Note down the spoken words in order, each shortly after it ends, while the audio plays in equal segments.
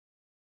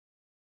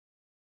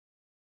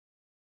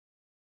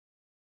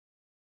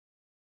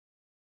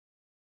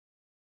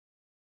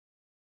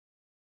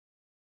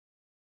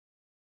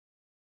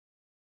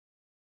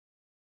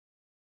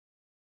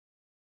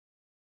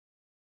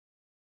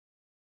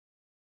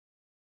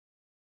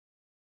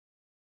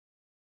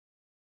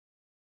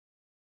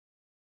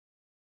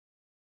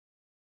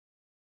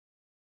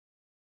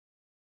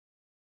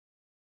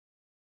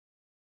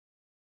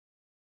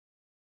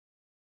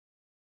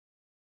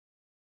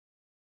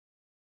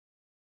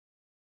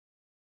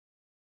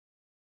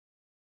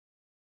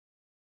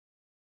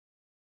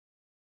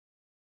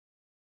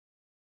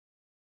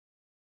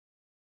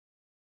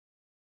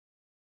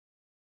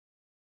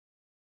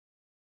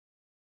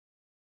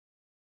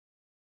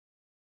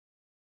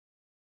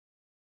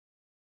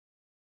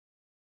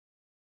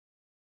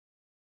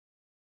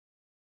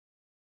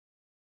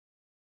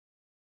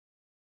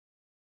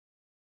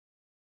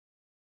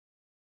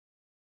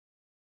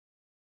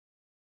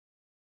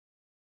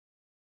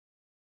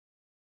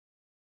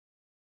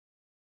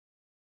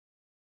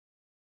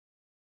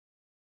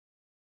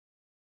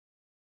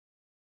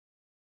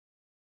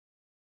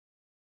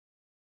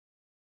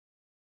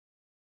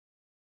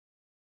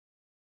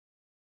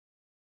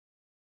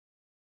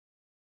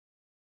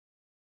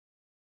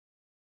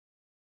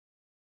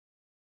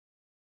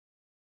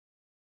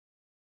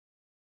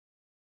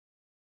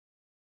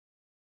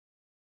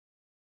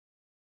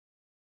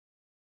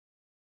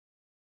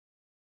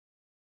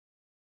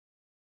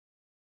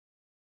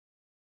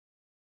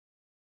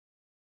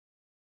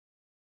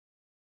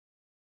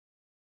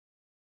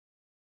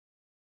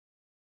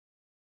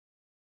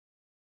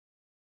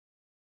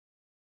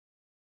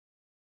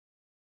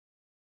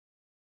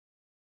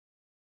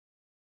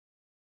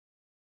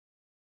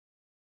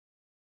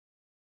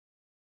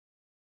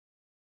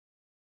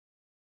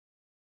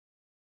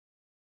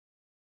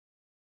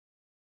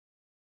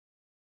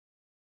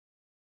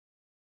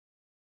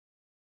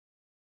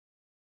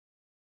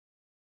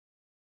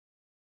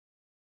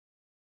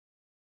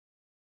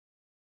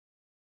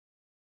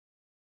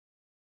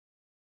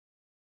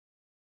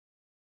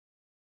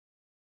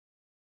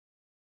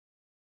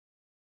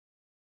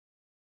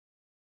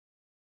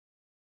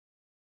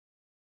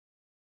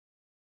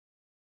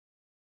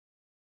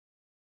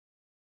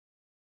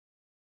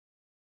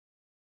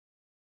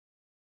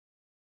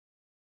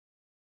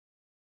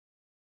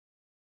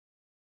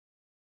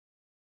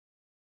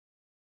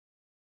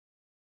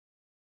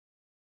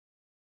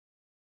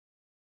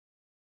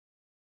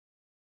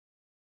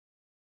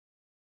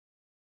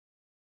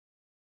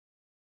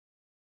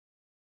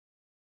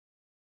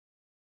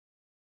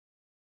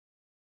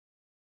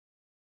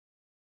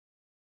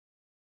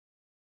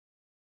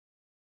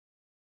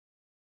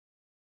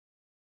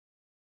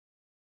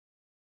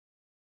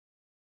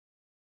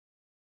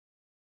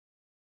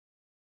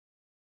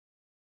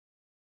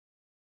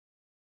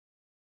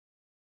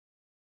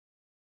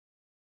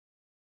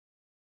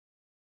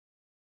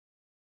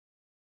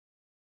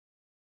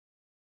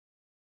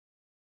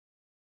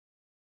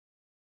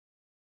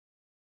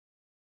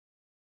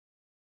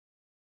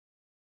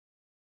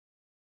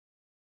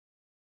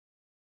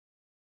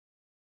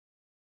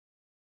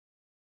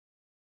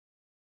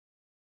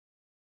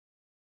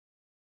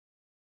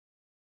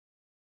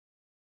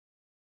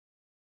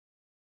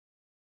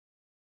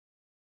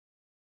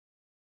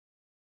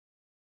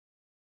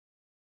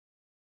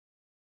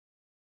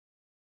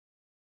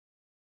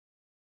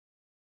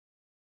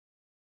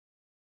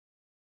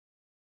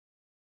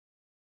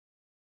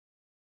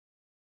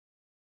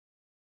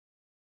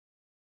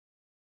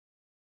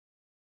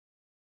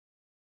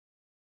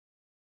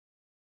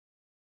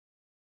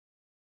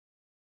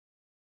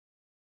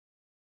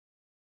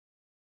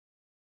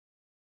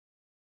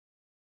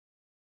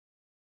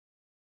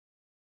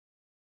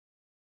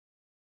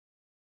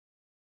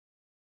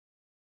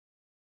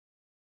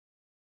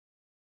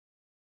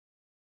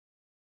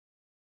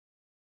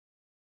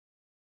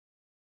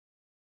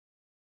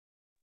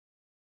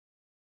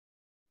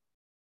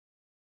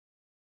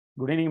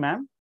Good evening,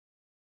 ma'am.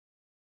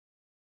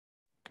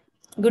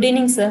 Good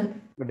evening, sir.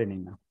 Good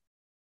evening, ma'am.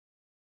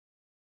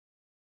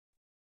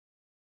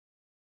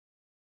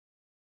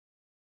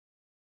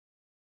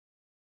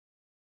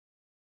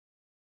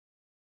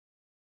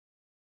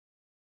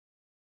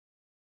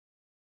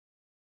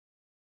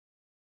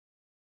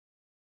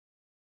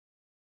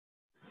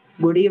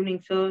 Good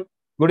evening, sir.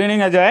 Good evening,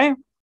 Ajay.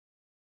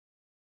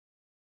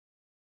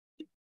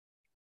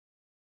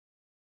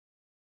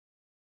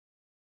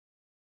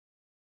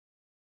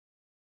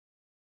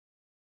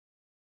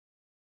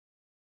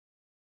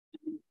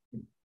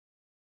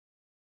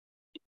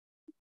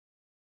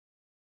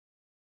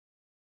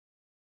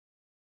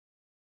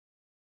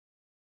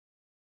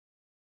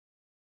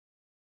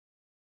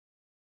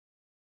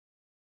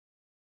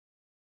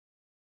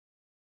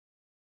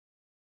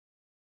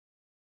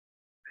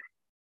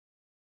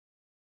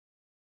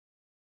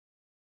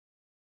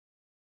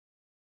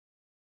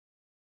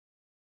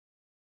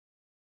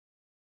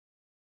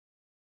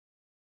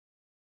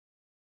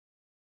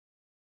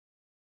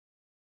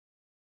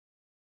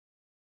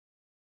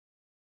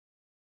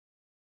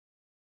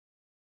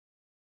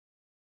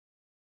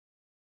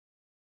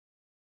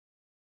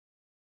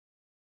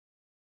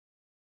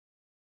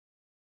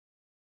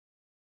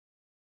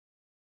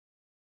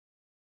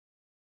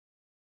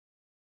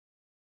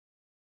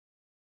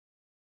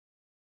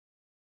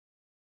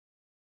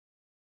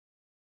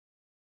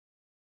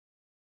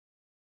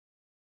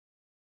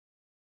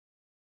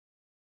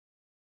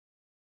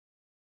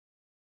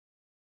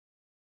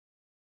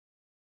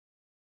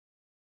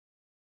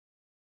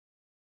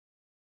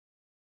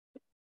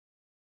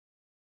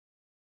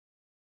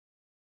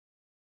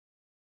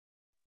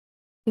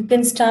 You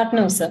can start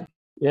now, sir.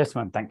 Yes,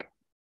 ma'am. Thank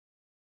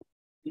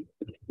you.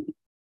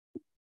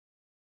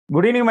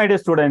 Good evening, my dear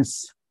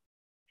students.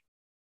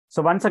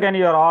 So once again,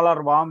 you are all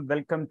are warm.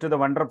 Welcome to the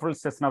wonderful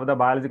session of the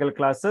biological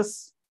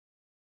classes,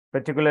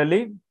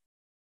 particularly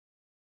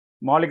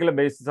molecular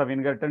basis of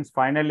inheritance.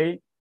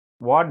 Finally,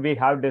 what we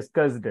have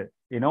discussed,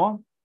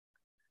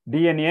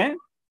 DNA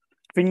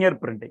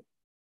fingerprinting,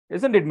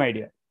 isn't it, my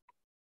dear?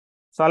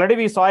 So already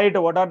we saw it.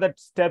 What are the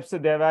steps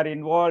they were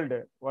involved?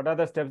 What are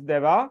the steps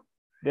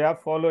they are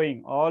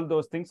following? All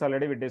those things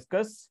already we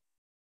discussed.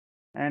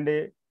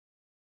 And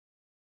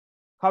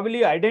how will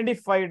you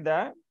identify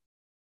the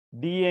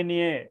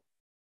DNA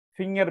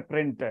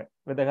fingerprint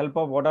with the help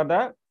of what are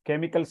the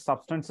chemical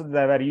substances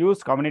that were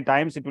used? How many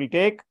times it will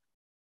take?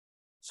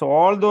 So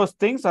all those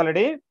things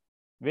already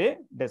we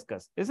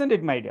discussed, isn't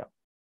it, my dear?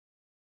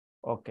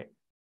 Okay.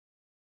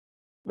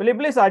 Will you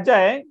please,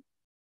 Ajay?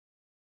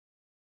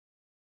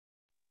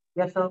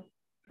 Yes, sir.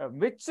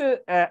 Which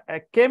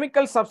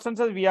chemical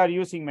substances we are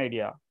using, my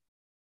dear?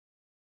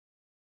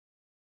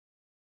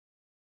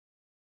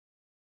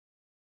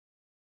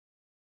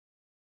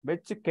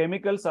 Which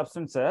chemical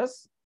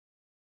substances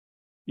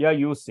you are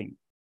using?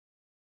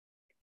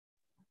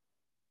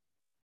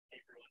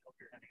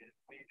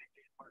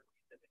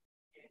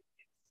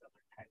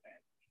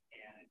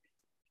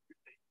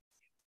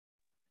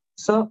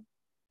 Sir,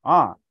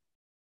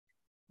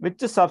 which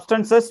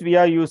substances we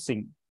are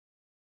using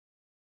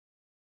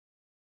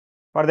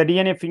for the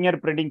DNA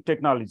fingerprinting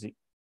technology?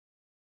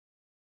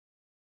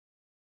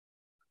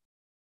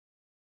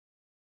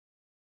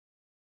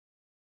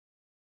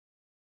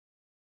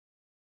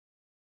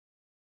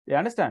 You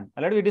understand?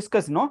 Already we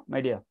discussed, no,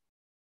 my dear?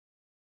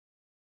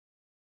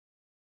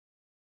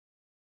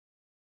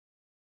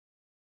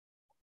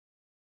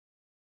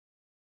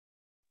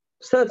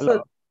 sir,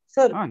 Hello.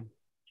 sir,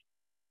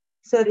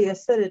 sir,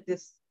 yes, sir, it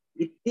is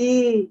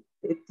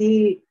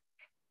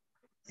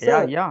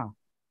sir. Yeah.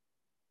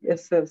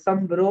 Yes, sir,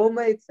 some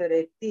bromide,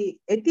 sir,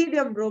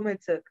 ethidium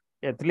bromide, sir.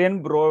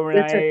 Ethylene bromide.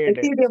 Yes, sir,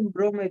 ethidium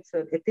bromide,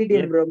 sir,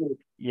 ethidium bromide.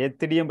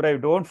 Ethidium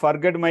bromide. Don't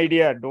forget, my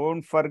dear.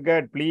 Don't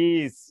forget,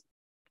 please.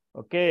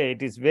 Okay,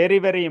 it is very,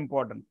 very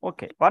important.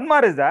 Okay, one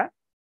more is that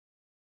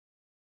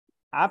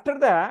after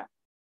the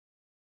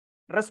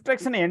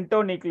restriction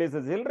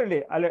endonucleases,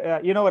 already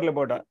you know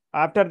about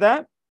after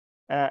the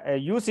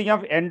using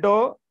of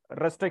endo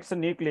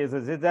restriction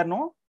nucleases, is there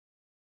no?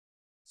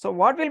 So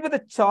what will be the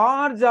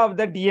charge of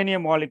the DNA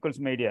molecules,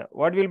 my dear?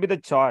 What will be the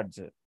charge?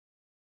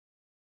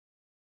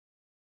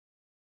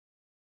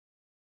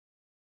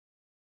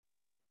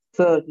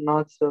 Sir,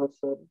 not sure,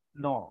 sir.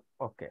 No,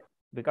 okay.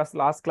 Because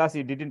last class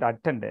you didn't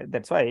attend it.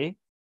 That's why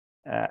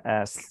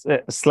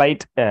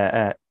slight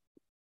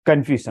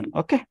confusion.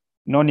 Okay,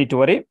 no need to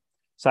worry.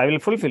 So I will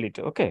fulfill it.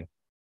 Okay.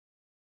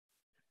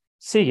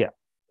 See here.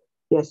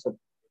 Yes, sir.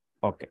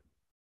 Okay.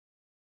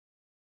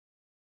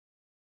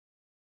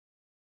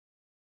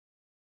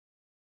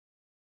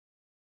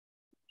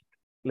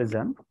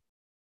 Listen.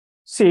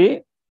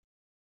 See,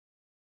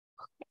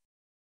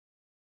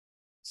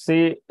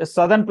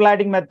 southern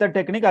plating method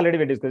technique already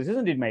we discussed,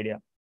 isn't it, my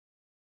dear?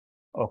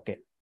 Okay.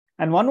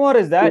 And one more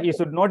is that you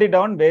should note it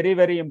down. Very,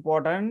 very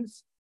important.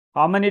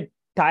 How many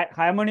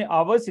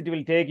hours it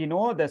will take,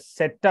 the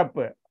setup.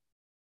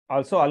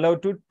 Also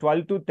allowed to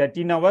 12 to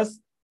 13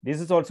 hours.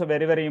 This is also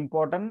very, very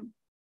important.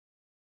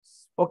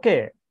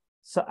 Okay.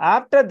 So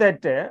after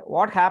that,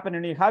 what happened?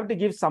 And you have to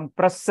give some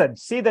pressure.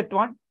 See that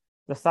one?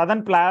 The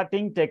southern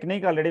plating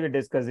technique already we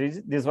discussed.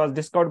 This was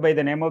discovered by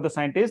the name of the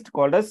scientist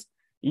called as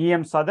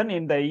E.M. Southern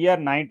in the year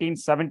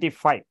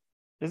 1975,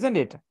 isn't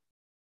it?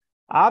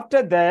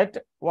 After that,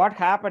 what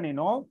happened?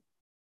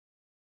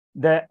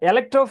 The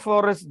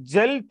electrophorus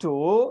gel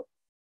to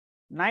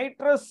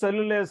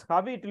nitrocellulose,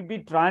 how it will be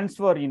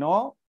transferred,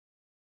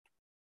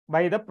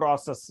 by the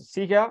process.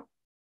 See here.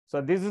 So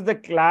this is the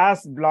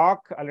class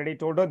block. Already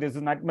told you this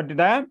is not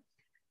the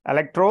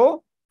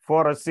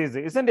electrophoresis,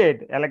 isn't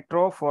it?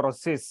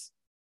 Electrophoresis.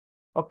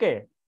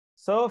 Okay.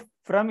 So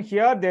from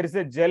here there is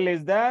a gel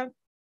is there.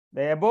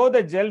 Above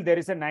the gel there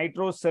is a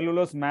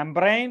nitrocellulose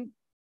membrane,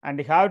 and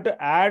you have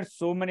to add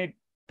so many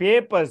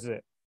papers.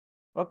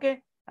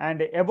 Okay.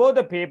 And above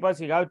the papers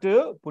you have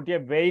to put a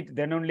weight.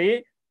 Then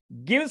only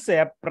gives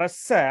a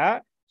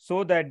pressure.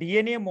 So the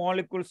DNA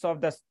molecules of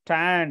the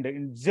stand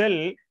in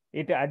gel,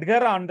 it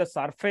adhere on the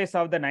surface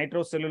of the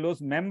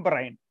nitrocellulose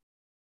membrane.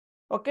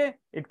 Okay,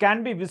 it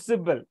can be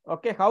visible.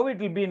 Okay, how it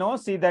will be?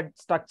 See that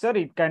structure,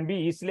 it can be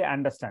easily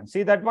understand.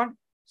 See that one?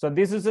 So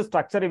this is the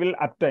structure it will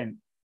obtain.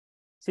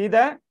 See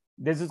that?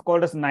 This is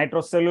called as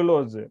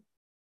nitrocellulose.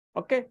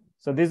 Okay,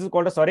 so this is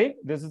called as,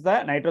 this is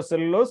the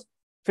nitrocellulose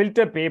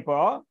filter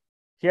paper.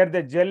 Here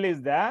the gel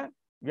is there.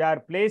 We are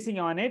placing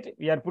on it.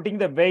 We are putting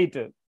the weight.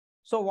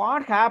 So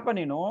what happened,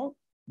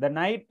 the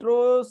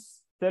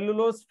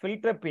nitrocellulose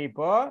filter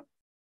paper,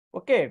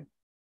 okay,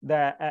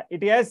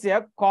 it has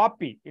a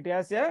copy. It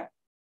has a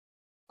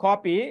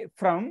copy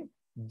from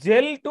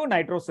gel to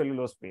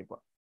nitrocellulose paper.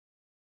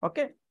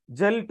 Okay,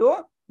 gel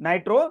to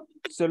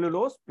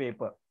nitrocellulose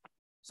paper.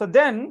 So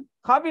then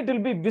how it will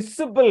be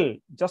visible?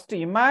 Just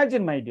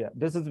imagine, my dear.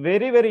 This is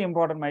very, very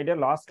important, my dear.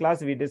 Last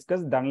class we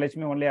discussed.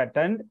 Dhanlakshmi only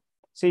attend.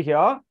 See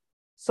here.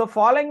 So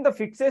following the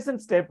fixation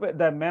step,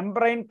 the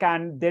membrane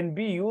can then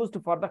be used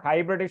for the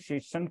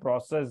hybridization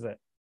process.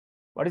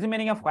 What is the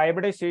meaning of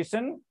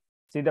hybridization?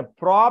 See, the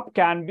prop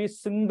can be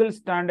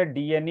single-stranded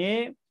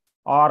DNA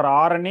or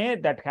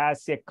RNA that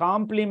has a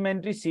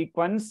complementary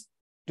sequence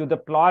to the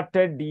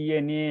plotted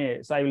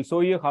DNA. So I will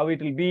show you how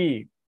it will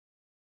be.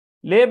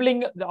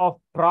 Labeling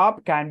of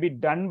prop can be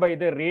done by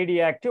the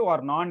radioactive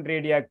or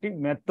non-radioactive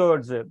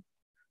methods.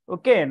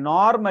 Okay,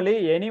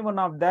 normally any one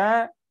of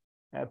the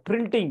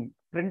printing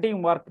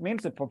work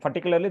means,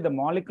 particularly the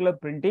molecular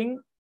printing,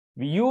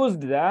 we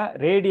used the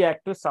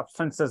radioactive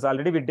substances.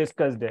 Already we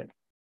discussed it.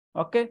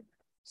 Okay,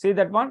 see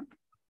that one?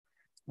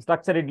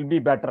 Structure, it will be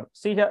better.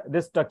 See here,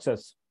 this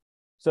structures.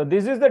 So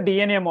this is the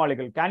DNA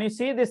molecule. Can you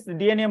see this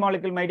DNA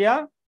molecule, my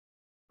dear?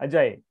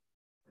 Ajay?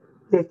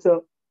 Yes, sir.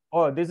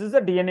 Oh, this is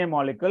the DNA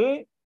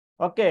molecule.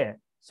 Okay,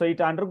 so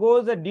it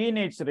undergoes a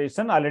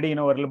denaturation already in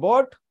our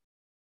report.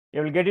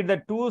 You will get it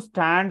the two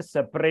strands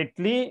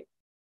separately.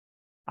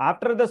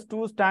 After the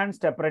two strands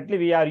separately,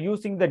 we are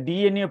using the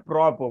DNA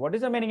prop. What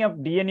is the meaning of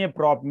DNA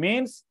prop?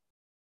 Means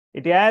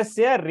it has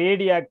a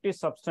radioactive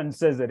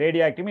substances.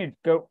 Radioactive means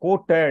it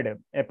coated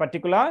a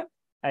particular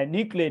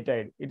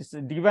nucleotide. It is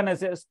given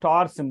as a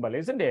star symbol,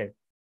 isn't it?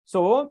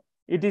 So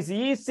it is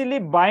easily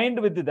bind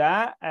with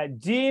the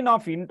gene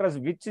of interest,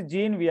 which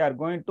gene we are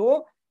going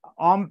to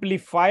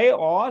amplify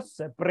or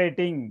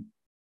separating.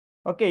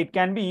 Okay, it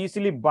can be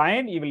easily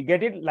bind. You will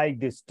get it like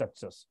this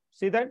structures.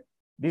 See that?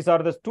 These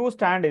are the two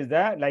stand is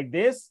there like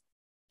this.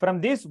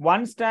 From this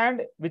one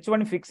stand, which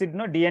one fixed?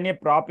 No, DNA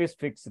prop is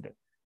fixed.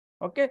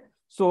 Okay,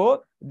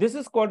 so this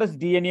is called as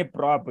DNA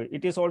prop.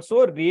 It is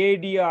also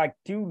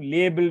radioactive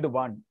labeled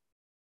one.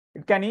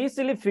 It can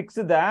easily fix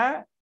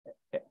the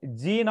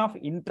gene of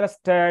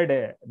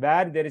interested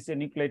where there is a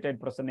nucleotide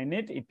present in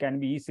it. It can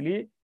be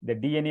easily the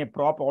DNA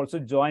prop also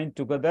joined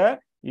together.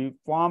 You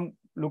form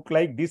look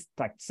like these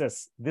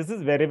structures. This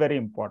is very, very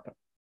important.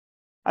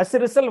 As a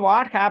result,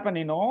 what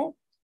happened?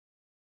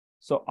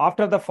 So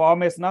after the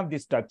formation of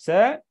this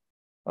structure,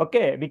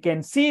 okay, we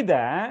can see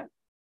the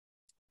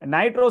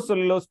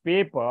nitrocellulose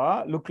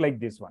paper look like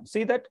this one.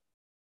 See that?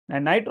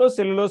 And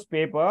nitrocellulose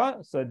paper,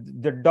 so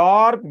the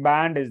dark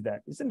band is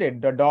that, isn't it?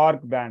 The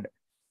dark band.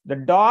 The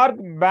dark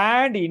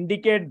band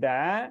indicate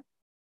the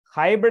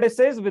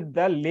hybridizes with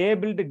the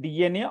labeled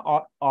DNA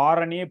or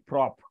RNA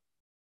prop.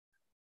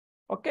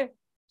 Okay.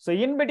 So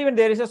in between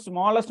there is a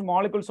smallest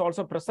molecules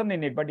also present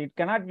in it, but it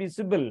cannot be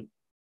visible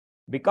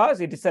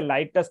because it is a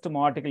lightest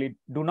molecule. It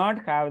do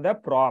not have the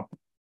prop.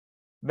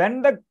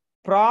 When the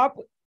prop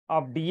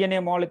of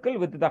DNA molecule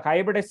with the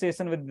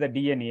hybridization with the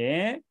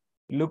DNA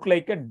look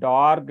like a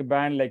dark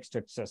band like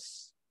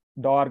structures.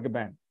 Dark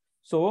band.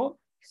 So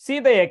see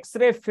the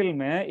X-ray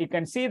film, you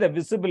can see the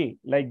visible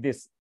like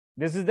this.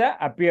 This is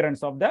the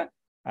appearance of the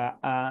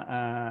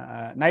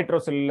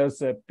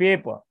nitrocellulose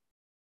paper.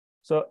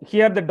 So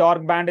here the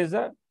dark band is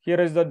here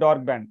is the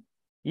dark band.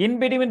 In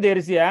between there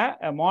is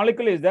a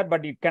molecule is there,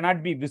 but it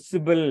cannot be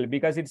visible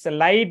because it's a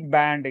light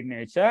band in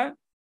nature.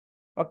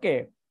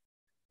 Okay,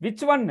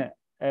 which one?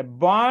 A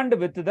bond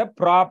with the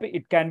prop,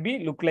 it can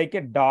be look like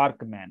a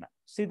dark manner.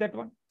 See that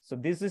one? So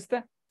this is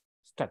the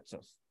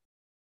structures.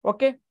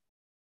 Okay.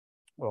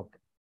 Okay.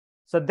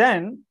 So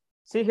then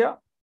see here.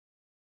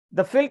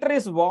 the filter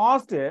is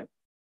washed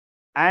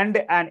and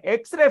an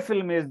X-ray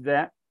film is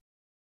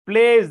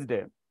placed.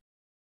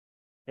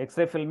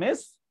 X-ray film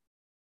is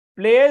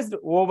placed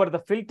over the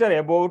filter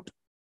about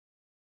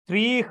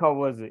 3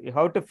 hours. You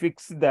have to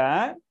fix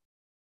the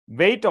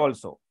weight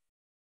also.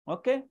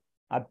 Okay,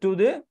 up to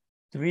the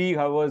 3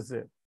 hours.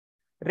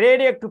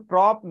 Radioactive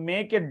prop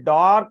make a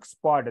dark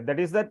spot. That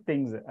is the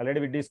things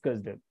already we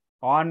discussed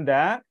on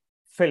the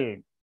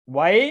film.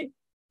 Why?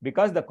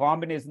 Because the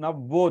combination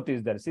of both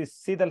is there.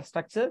 See the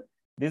structure?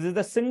 This is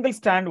the single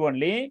stand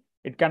only.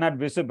 It cannot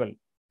visible.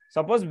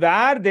 Suppose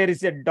where there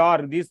is a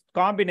dark, this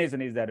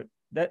combination is there.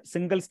 The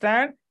single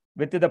stand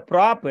with the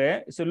prop,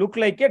 so look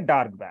like a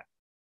dark band.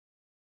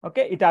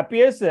 Okay, it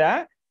appears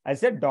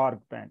as a dark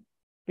band.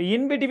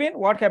 In between,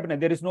 what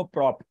happened? There is no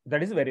prop.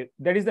 That is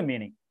the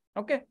meaning.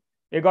 Okay,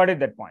 you got it,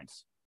 that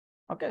points.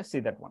 Okay, see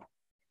that one.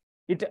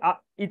 It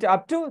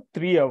up to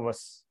 3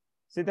 hours.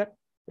 See that?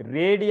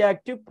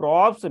 Radioactive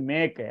props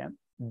make a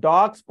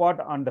dark spot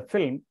on the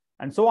film,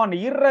 and so an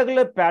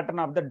irregular pattern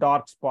of the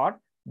dark spot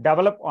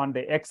develop on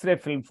the X-ray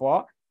film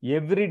for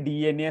every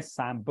DNA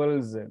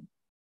samples.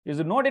 You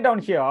should note it down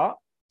here.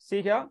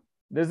 See here,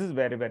 this is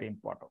very, very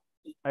important.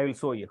 I will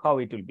show you how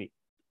it will be.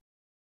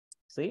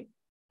 See,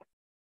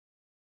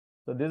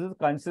 so this is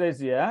considered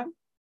here.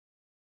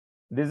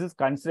 This is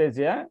considered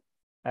here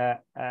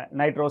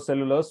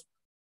nitrocellulose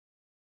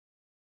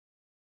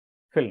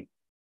film.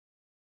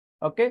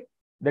 Okay,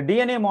 the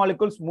DNA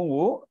molecules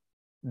move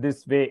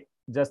this way.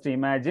 Just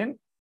imagine,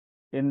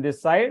 in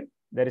this side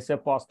there is a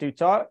positive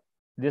charge.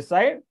 This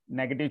side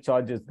negative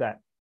charge is there.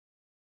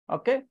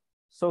 Okay,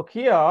 so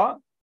here,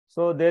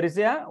 so there is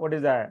a what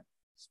is a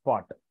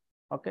spot.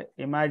 Okay,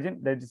 imagine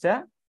there is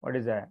a what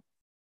is a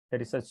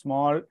there is a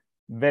small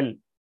well.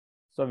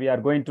 So we are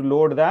going to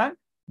load the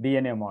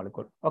DNA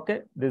molecule.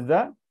 Okay, this is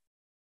the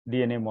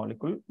DNA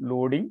molecule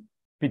loading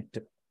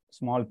pit,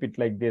 small pit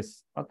like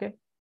this. Okay.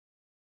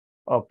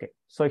 Okay,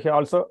 so here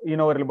also you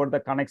know about the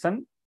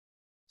connection.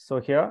 So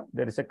here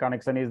there is a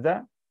connection is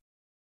the,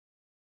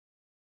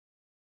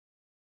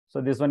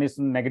 so this one is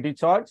negative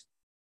charge,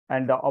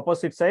 and the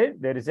opposite side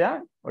there is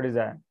a what is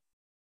a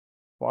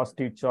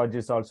positive charge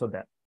is also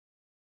there.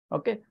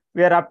 Okay,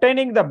 we are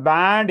obtaining the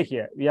band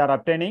here. We are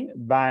obtaining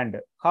band.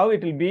 How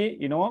it will be?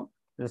 You know,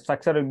 the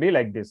structure will be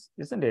like this,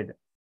 isn't it?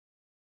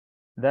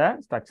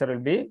 The structure will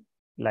be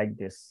like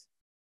this.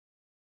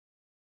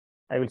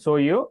 I will show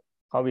you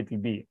how it will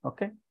be.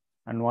 Okay,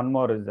 and one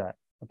more is that.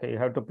 Okay, you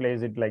have to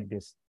place it like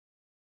this.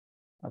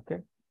 Okay,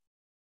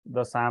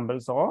 the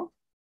samples all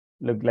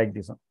look like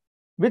this one.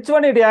 Which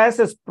one it has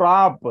is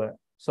prop?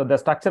 So the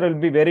structure will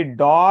be very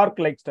dark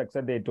like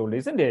structure they told,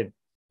 isn't it?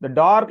 The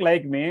dark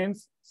like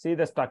means, see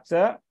the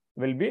structure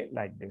will be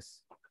like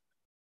this.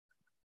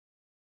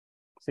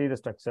 See the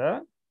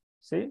structure,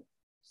 see.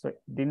 So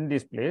in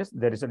this place,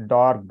 there is a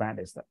dark band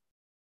is there.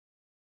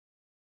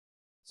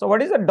 So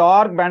what is the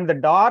dark band? The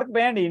dark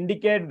band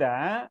indicate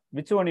the,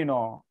 which one you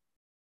know?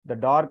 The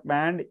dark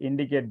band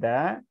indicate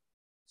the,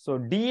 so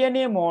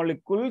DNA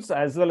molecules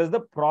as well as the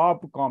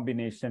prop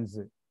combinations.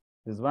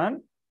 This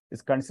one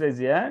is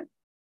considered a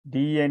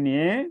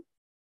DNA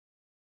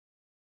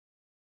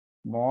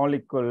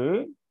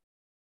molecule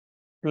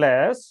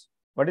plus,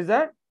 what is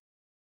that?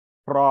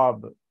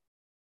 Prob.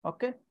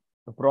 Okay.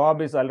 The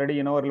prob is already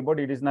you know about,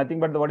 it is nothing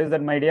but the, what is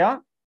that, my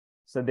dear?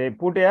 So they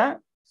put a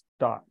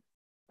star.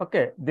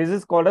 Okay. This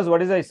is called as,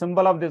 what is the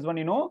symbol of this one,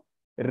 you know?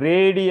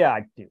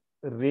 Radioactive.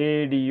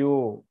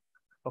 Radio.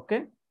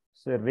 Okay.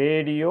 So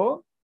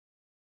radio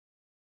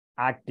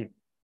active.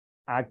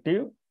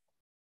 Active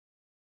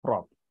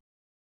prob.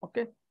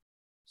 Okay.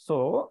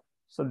 So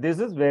this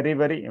is very,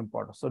 very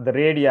important. So the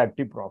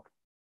radioactive prob.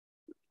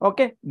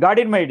 Okay. Got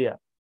it, my dear?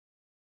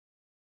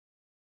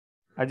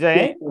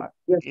 Ajay?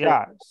 Yes,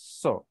 yeah.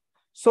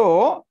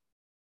 So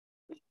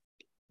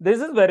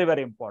this is very,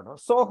 very important.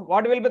 So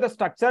what will be the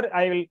structure?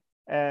 I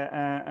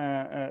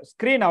will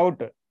screen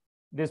out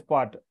this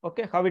part.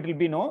 Okay. How it will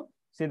be? No.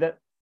 See the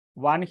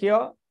one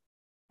here.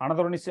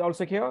 Another one is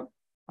also here.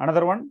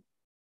 Another one.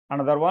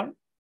 Another one.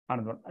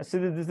 Another one. See,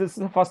 this is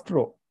the first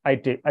row I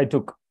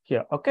took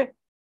here. Okay.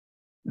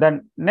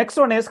 Then next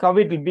one is how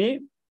it will be.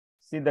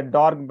 See the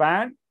dark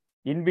band.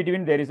 In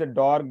between there is a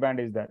dark band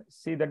is there.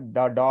 See the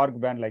dark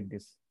band like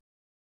this.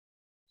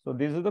 So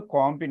this is the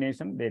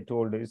combination they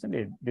told, isn't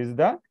it? This is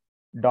the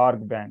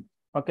dark band.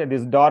 Okay,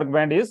 this dark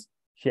band is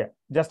here.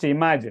 Just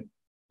imagine.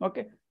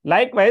 Okay.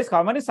 Likewise,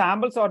 how many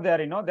samples are there?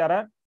 You know, there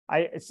are,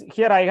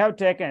 here I have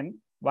taken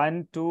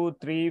 1, 2,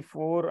 3,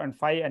 4, and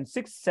 5, and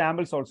 6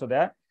 samples also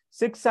there.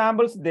 6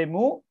 samples, they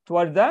move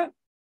towards the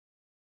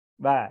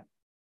where?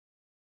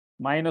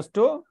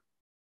 -2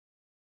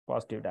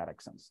 positive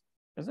directions.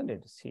 Isn't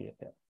it? See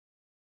here.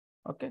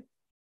 Okay.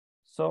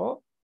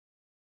 So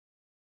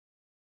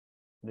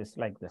this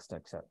like the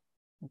structure.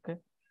 Okay.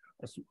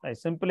 I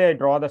simply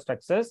draw the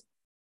structures.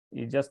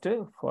 You just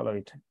follow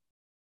it.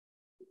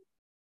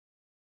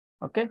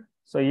 Okay.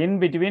 So in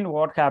between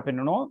what happened,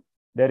 you know,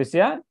 there is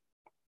a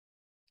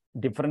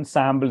different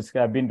samples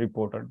have been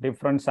reported.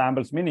 Different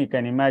samples mean you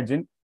can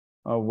imagine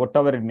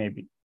whatever it may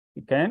be.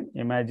 You can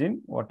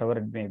imagine whatever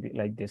it may be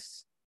like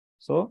this.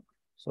 So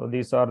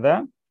these are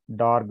the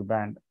dark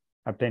band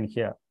obtained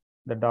here.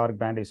 The dark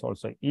band is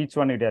also, each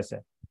one it has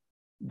a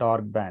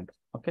dark band.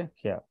 Okay,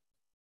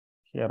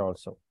 here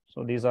also.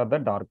 So these are the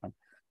dark band.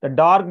 The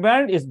dark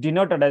band is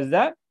denoted as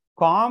the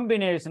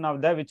combination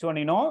of the, which one,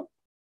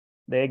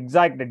 the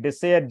exact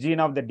desired gene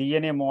of the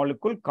DNA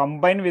molecule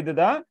combined with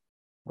the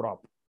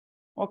prop.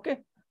 Okay,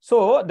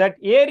 so that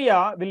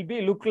area will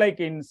be look like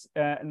in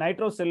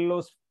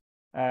nitrocellulose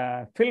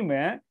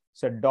film,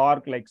 so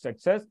dark like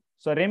structures.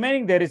 So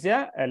remaining there is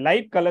a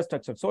light color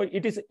structure. So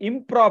it is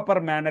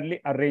improper mannerly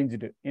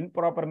arranged.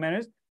 Improper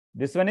manners.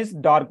 This one is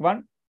dark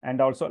one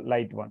and also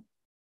light one.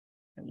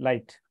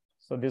 Light.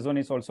 So this one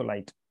is also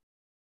light.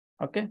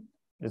 Okay,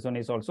 this one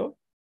is also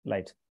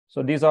light.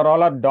 So these are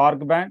all are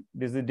dark band.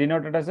 This is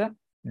denoted as a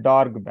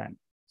dark band.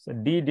 So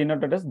D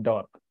denoted as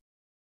dark.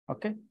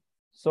 Okay,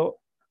 so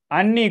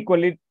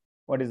unequally,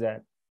 what is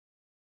that?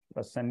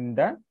 Present in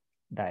the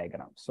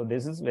diagram. So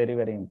this is very,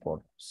 very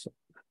important.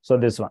 So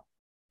this one.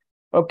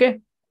 Okay.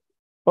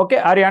 Okay.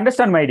 Are you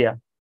understand, my dear?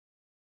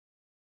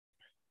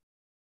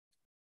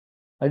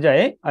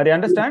 Ajay, are you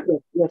understand?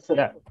 Yes, sir.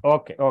 Yeah.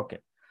 Okay. Okay.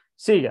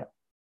 See here.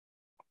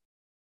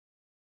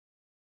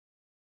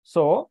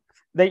 So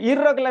the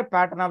irregular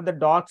pattern of the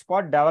dark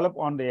spot develop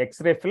on the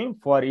X-ray film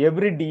for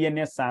every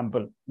DNA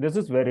sample. This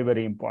is very,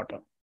 very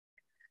important.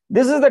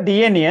 This is the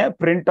DNA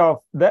print of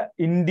the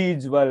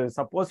individual.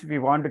 Suppose if we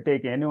want to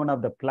take any one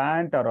of the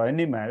plant or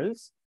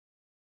animals,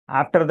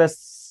 after the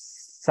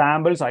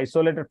samples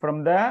isolated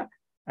from the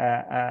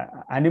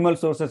animal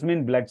sources,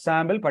 mean blood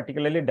sample,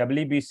 particularly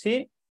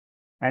WBC,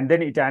 and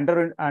then it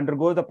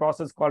undergoes the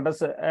process called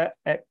as a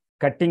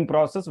cutting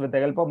process with the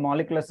help of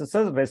molecular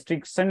scissors,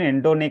 restriction,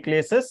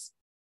 endonucleases.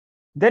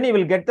 Then you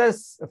will get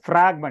this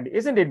fragment,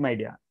 isn't it, my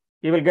dear?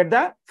 You will get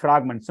the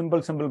fragment,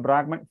 simple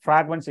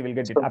fragments, you will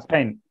get it,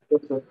 obtain.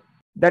 Yes, sir.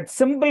 That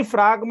simple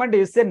fragment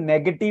is a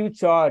negative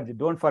charge.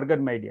 Don't forget,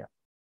 my dear.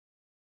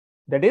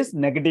 That is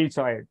negative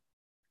charge.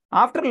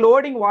 After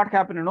loading, what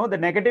happened? The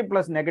negative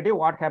plus negative,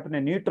 what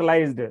happened?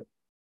 Neutralized.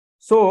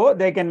 So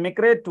they can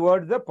migrate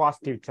towards the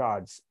positive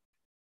charge.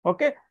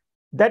 Okay.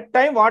 That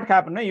time, what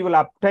happened? You will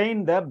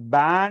obtain the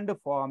band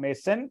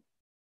formation.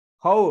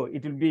 How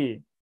it will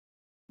be?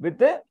 With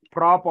the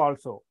prop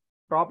also.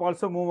 Prop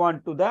also move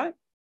on to the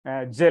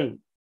gel.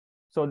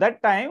 So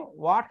that time,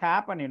 what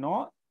happened?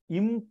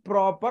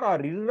 Improper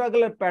or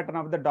irregular pattern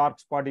of the dark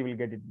spot, you will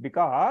get it,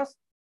 because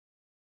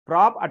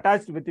prop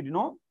attached with it,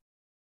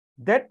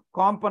 that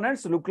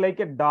components look like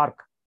a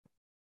dark.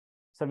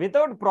 So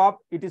without prop,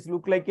 it is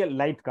look like a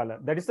light color.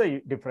 That is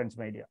the difference,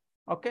 my dear.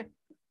 Okay.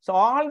 So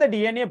all the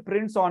DNA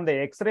prints on the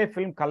X-ray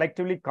film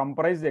collectively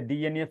comprise the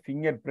DNA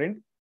fingerprint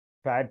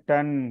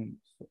pattern.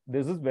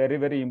 This is very,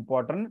 very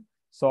important.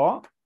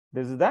 So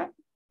this is the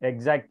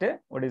exact,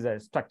 what is the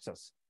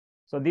structures.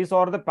 So these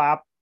are the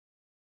prop,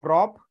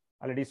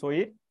 already saw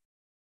it.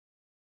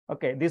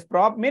 Okay, this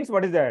prop means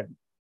what is that?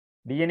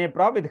 DNA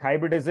prop with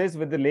hybridized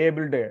with the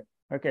labeled,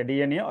 okay,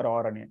 DNA or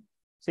RNA.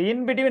 So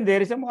in between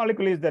there is a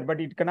molecule is there,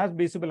 but it cannot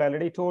be visible, I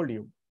already told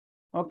you.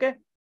 Okay.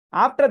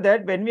 After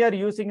that, when we are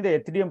using the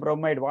ethidium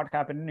bromide, what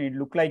happened? It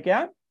look like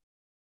a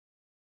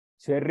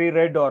cherry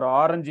red or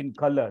orange in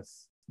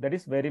colors. That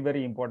is very,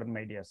 very important,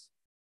 my dears.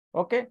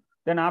 Okay.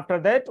 Then after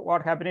that,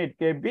 what happened? It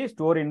can be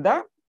stored in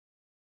the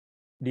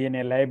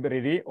DNA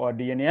library or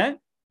DNA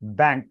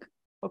bank.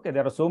 Okay.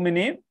 There are so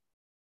many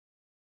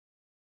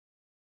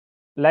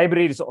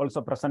libraries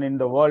also present in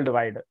the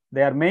worldwide.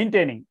 They are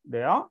maintaining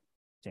their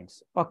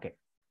things. Okay.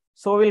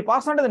 So we'll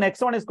pass on to the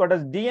next one is called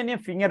as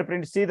DNA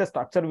fingerprint. See, the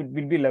structure will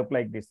be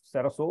like this.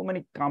 There are so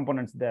many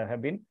components that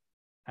have been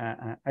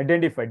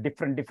identified,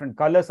 different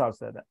colors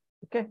also there.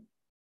 Okay.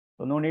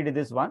 So no need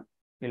this one.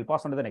 We'll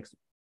pass on to the next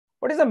one.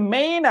 What is the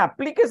main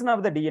application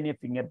of the DNA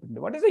fingerprint?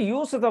 What is the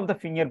uses of the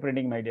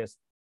fingerprinting, my dears?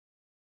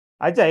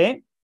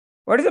 Ajay,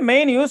 what is the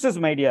main uses,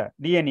 my dear?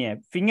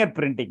 DNA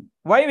fingerprinting.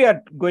 Why we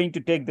are going to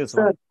take this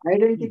one?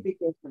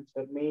 Identification,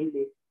 sir,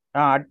 mainly.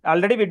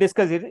 Already we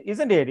discussed it,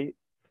 isn't it?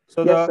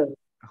 So Yes, sir.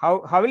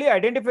 How will you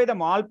identify the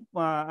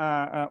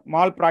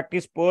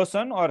malpractice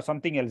person or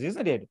something else,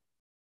 isn't it?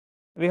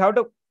 We have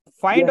to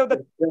find out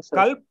the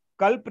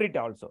culprit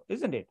also,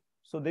 isn't it?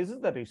 So this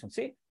is the reason.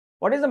 See,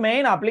 what is the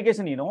main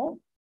application?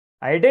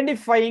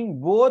 Identifying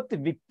both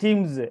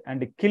victims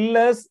and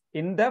killers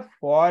in the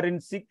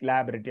forensic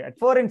laboratory. At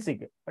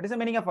forensic, what is the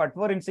meaning of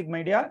forensic,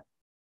 my dear?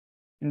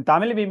 In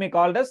Tamil, we may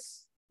call it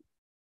as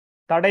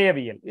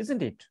Tadayaviyal,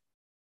 isn't it?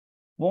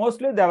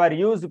 Mostly they were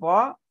used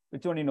for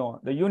which one,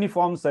 the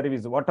uniform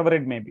service, whatever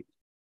it may be,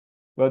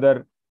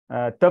 whether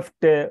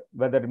theft,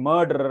 whether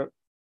murder,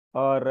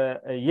 or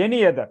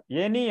any other,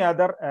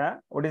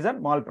 what is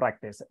that?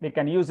 Malpractice. We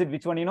can use it,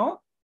 which one,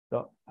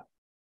 the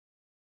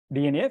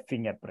DNA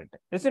fingerprint,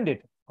 isn't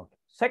it? Okay.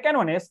 Second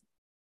one is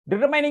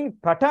determining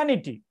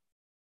paternity.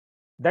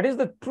 That is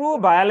the true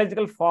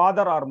biological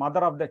father or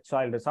mother of the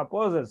child.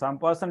 Suppose some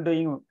person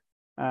doing,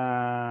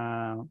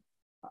 what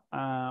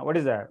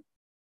is that?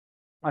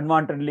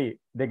 Unwantedly,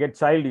 they get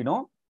child,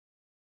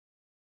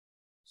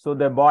 So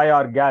the boy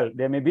or girl,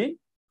 they may be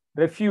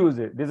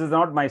refused. This is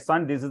not my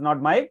son, this is not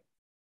my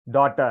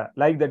daughter.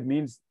 Like that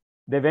means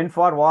they went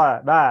for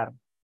where?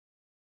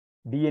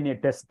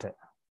 DNA test.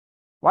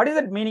 What is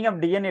the meaning of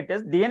DNA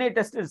test? DNA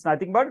test is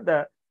nothing but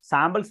the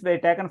samples were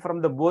taken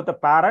from the both the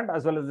parent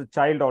as well as the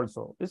child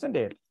also, isn't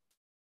it?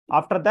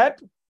 After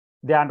that,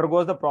 they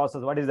undergoes the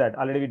process. What is that?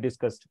 Already we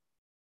discussed.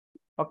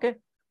 Okay.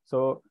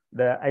 So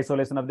the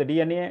isolation of the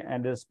DNA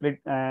and the split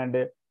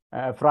and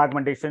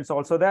fragmentations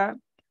also there.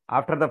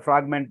 After the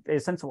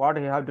fragmentations, what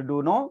you have to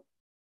do now?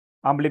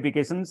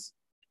 Amplifications,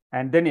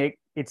 and then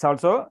it's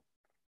also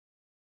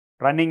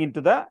running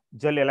into the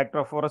gel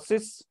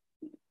electrophoresis.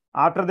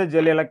 After the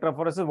gel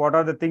electrophoresis, what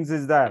are the things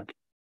is there?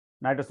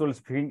 Nitrosol's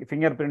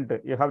fingerprint.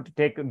 You have to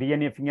take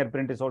DNA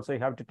fingerprint is also you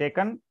have to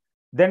taken.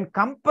 Then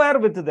compare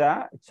with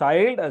the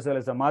child as well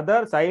as the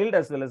mother, child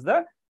as well as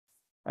the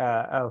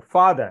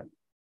father.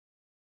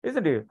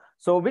 Isn't it?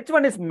 So which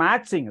one is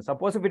matching?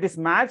 Suppose if it is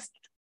matched,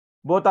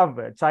 both of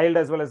child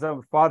as well as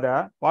the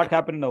father, what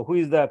happened now? Who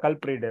is the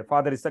culprit?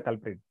 Father is the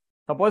culprit.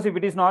 Suppose if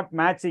it is not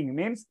matching,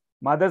 means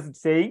mother's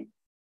saying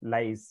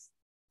lies.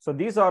 So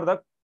these are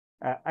the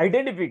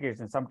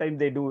identifications. Sometimes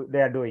they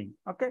are doing.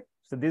 Okay.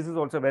 So this is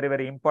also very,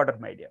 very important,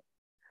 my dear.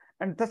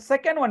 And the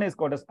second one is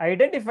called as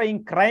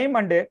identifying crime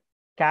and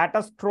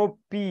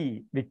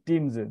catastrophe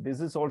victims.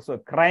 This is also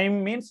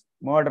crime means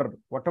murder,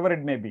 whatever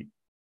it may be.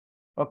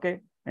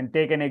 Okay. And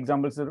take an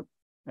example, sir.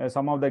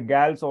 Some of the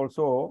girls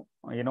also,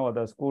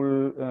 the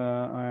school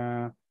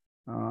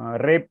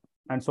rape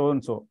and so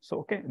and so. So,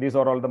 okay, these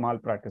are all the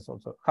malpractice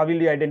also. How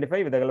will you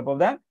identify? With the help of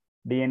the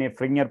DNA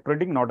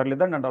fingerprinting, not only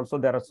that, and also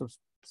there are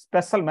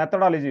special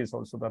methodologies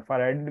also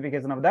for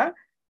identification of the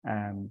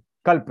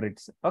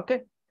culprits.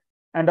 Okay.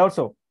 And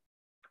also,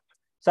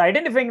 so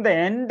identifying the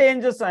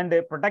endangered and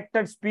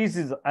protected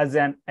species as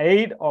an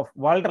aid of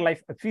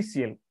wildlife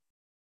official.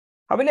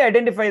 How will you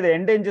identify the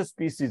endangered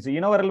species?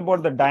 You know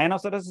about the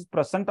dinosaurs is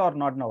present or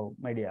not now,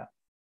 my dear?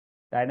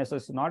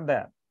 Dinosaurs is not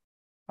there.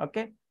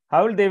 Okay.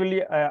 How will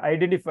they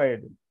identify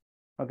it?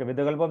 Okay, with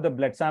the help of the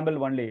blood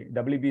sample only,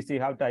 WBC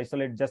have to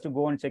isolate, just to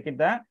go and check it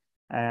the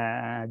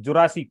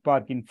Jurassic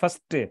Park in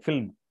first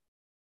film.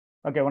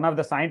 Okay, one of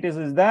the scientists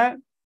is there.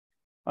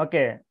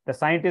 Okay, the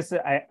scientists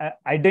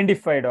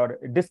identified or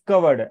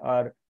discovered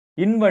or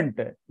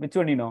invented, which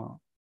one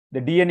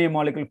the DNA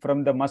molecule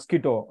from the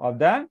mosquito of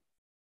the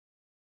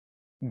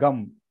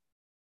gum,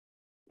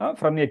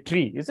 from a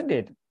tree, isn't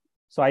it?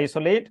 So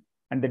isolate,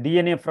 and the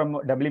DNA from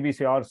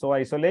WBC also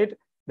isolate,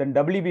 then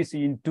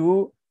WBC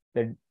into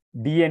the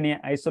DNA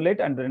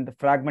isolate, and then the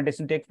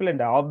fragmentation takes place, and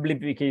the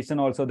amplification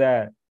also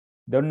there.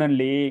 Then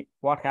only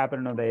what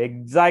happened on the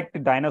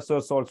exact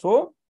dinosaurs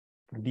also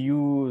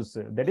produce.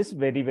 That is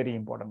very, very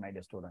important, my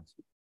dear students.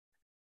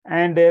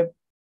 And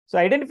so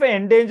identify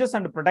endangered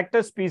and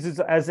protected species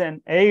as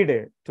an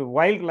aid to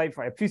wildlife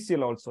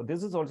official also.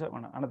 This is also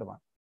another one.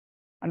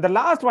 And the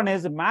last one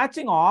is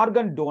matching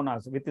organ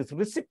donors with this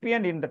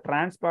recipient in the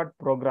transplant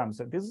program.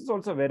 So this is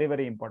also very,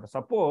 very important.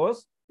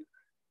 Suppose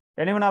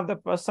anyone of the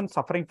person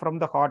suffering from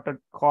the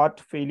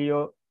heart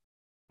failure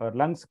or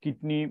lungs,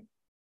 kidney,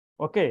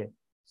 okay,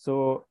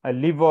 so a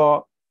liver,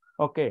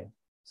 okay,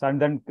 so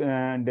and then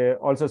and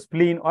also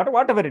spleen or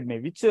whatever it may,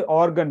 which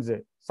organs,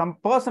 some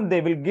person they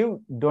will give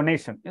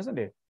donation, isn't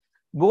it?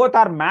 Both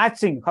are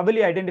matching. How will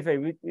you identify?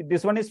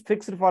 This one is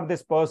fixed for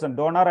this person,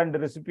 donor and the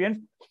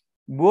recipient.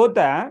 Both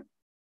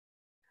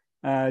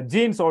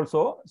genes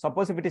also.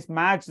 Suppose if it is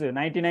matched,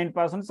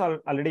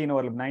 99% already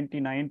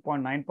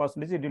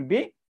 99.9% it will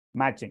be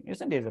matching,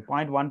 isn't it?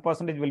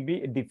 0.1% will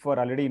be differ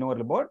already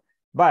about.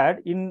 But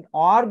in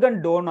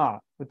organ donor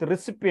with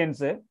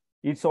recipients,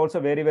 it's also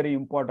very, very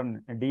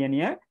important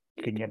DNA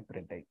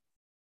fingerprinting.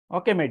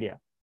 Okay, my dear.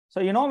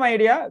 So my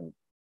dear.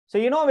 So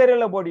very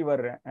well about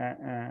your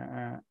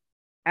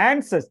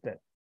ancestor.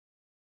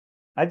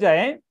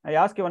 Ajay, I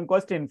ask you one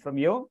question from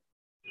you.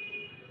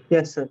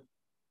 Yes, sir.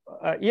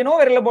 Very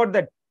well about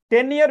the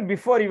 10 years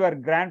before your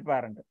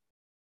grandparent,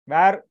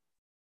 where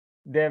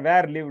they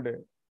were lived.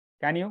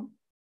 Can you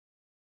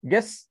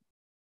guess?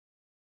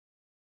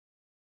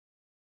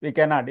 We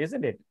cannot,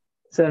 isn't it?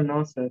 Sir,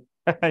 no, sir.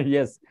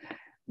 Yes,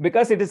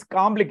 because it is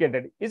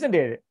complicated, isn't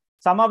it?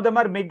 Some of them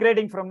are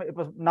migrating from,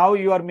 now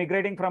you are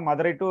migrating from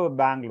Madurai to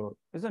Bangalore,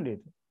 isn't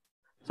it?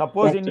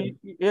 Suppose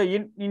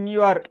in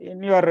your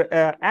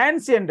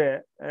ancient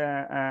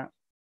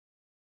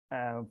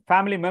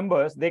family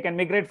members, they can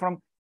migrate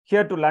from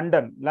here to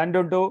London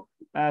to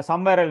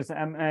somewhere else,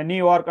 New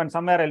York and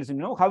somewhere else.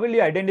 How will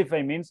you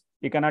identify? Means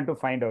you cannot to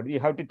find out. You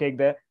have to take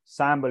the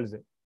samples,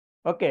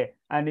 okay,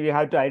 and you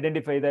have to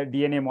identify the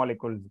DNA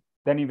molecules.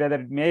 Then whether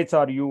it mates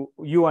or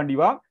you and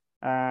your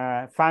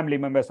family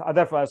members,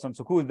 other persons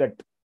who is that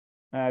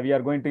we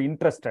are going to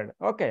interested.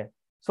 Okay,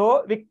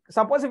 so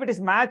suppose if it is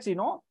match,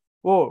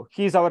 oh,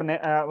 he's our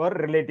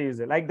relatives,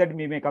 like that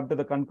we may come to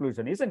the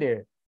conclusion, isn't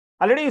it?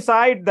 Already you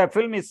saw it, the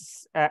film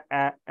is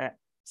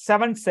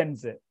Seventh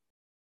Sense,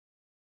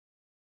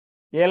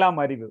 Ela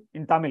Marivu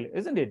in Tamil,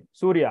 isn't it?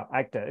 Surya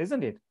actor,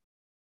 isn't it?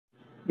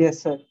 Yes,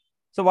 sir.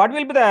 So what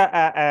will be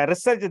the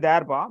research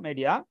there,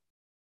 media?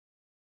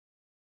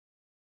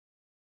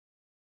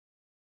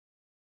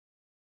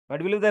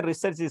 What will be the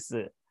research is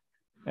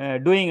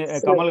doing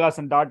Kamal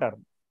Hassan daughter?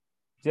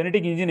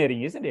 Genetic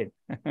engineering, isn't it?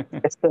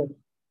 Yes, sir.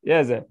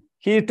 Yes, sir.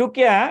 He took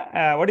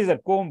a, what is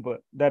that, comb?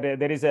 That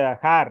there is a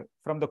hair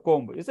from the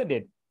comb, isn't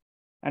it?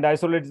 And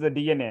isolates the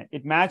DNA.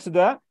 It matched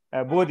the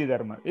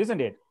Bodhidharma, isn't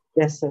it?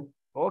 Yes, sir.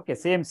 Okay,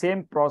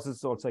 same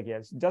process also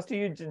here.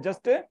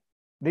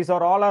 These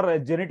are all our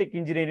genetic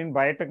engineering,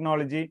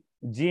 biotechnology,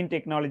 gene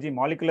technology,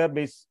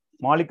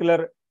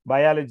 molecular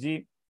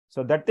biology.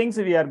 So that things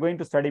we are going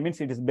to study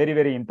means it is very,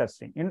 very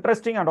interesting.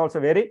 Interesting and also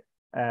very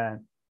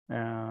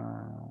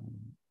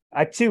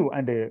achieve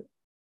and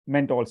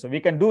meant also.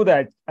 We can do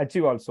that,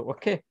 achieve also.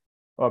 Okay.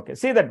 Okay,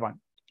 see that one.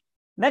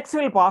 Next,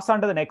 we'll pass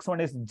on to the next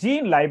one is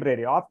gene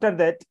library. After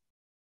that,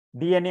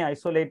 DNA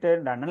isolated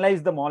and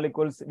analyze the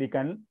molecules we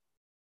can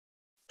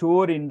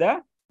store in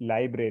the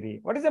library.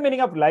 What is the meaning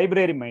of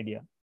library, my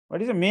dear?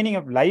 What is the meaning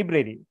of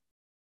library?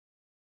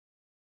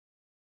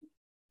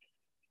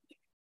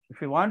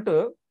 If you want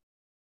to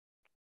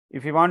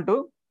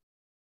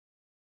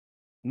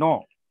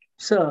know.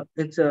 Sir,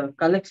 it's a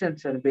collection,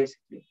 sir,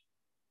 basically.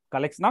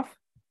 Collection of?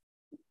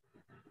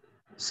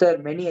 Sir,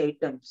 many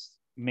items.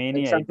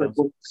 Many Example, items.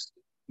 books.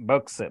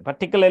 Books.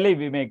 Particularly,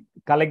 we may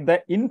collect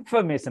the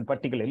information,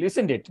 particularly,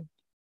 isn't it?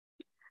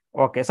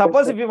 Okay.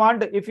 Suppose Yes,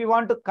 if you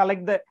want to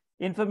collect the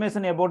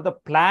information about the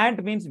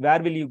plant, means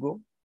where will you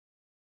go?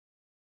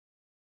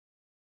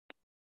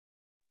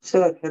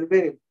 Sir,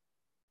 herbarium.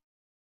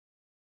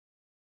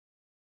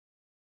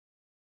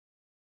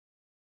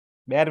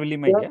 Where will you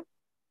make it?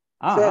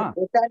 Sir,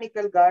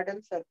 botanical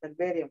gardens or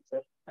herbarium,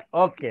 sir.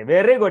 Okay,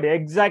 very good.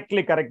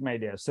 Exactly correct, my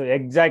dear. So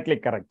exactly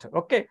correct.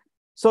 Okay.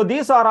 So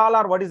these are all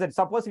our, what is it?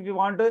 Suppose if you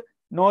want to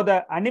know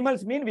the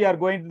animals, mean we are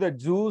going to the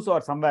zoos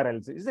or somewhere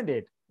else, isn't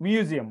it?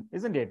 Museum,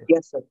 isn't it?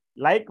 Yes, sir.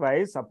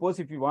 Likewise, suppose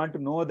if you want to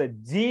know the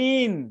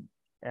gene,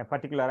 a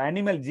particular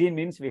animal gene,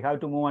 means we have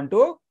to move on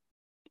to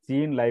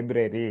gene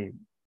library.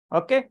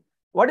 Okay.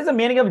 What is the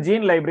meaning of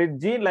gene library?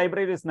 Gene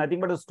library is nothing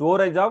but a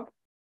storage of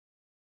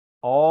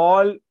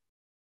all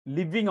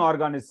living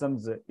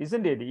organisms,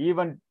 isn't it?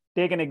 Even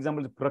take an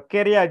example,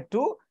 prokaryote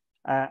to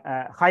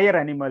higher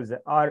animals,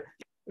 or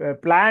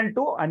plant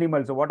to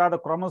animals. What are the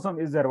chromosomes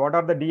is there? What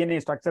are the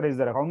DNA structure is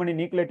there? How many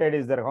nucleotide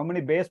is there? How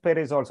many base pair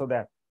is also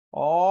there?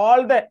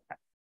 All the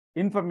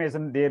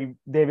information they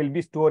will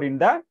be stored in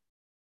the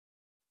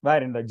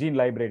gene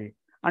library.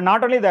 And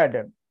not only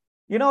that,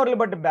 you know a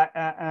little bit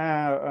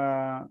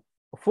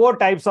 4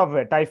 types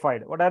of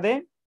typhoid. What are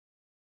they?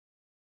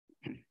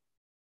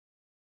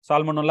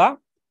 Salmonella,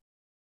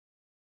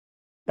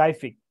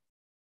 typhic,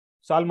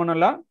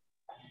 salmonella.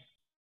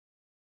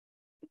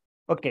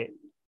 Okay.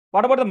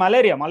 What about the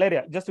malaria?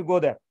 Malaria, just to go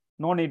there.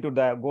 No need to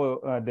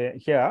go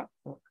here.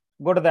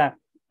 Go to the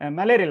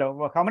malaria.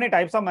 How many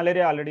types of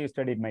malaria already you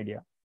studied, my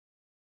dear?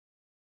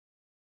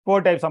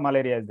 4 types of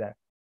malaria is there.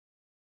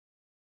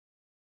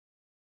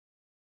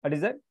 What is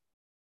that?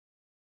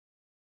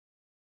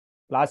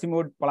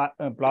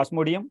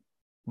 Plasmodium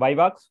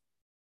vivax,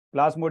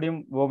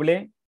 Plasmodium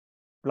ovale,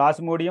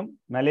 Plasmodium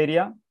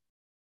malaria,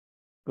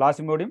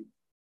 Plasmodium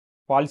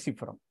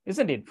falciparum.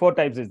 Isn't it? 4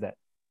 types is there.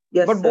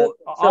 Yes, but sir. So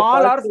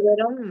all are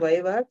falciparum,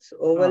 vivax,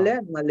 ovale,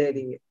 and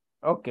malaria.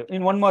 Okay.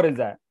 In one more is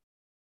there.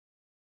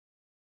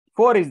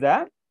 4 is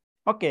there.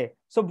 Okay.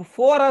 So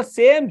 4 are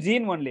same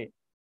gene only.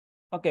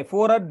 Okay.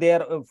 4 are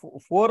there.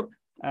 4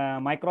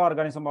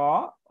 microorganisms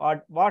are,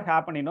 or what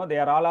happened? You know, they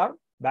are all are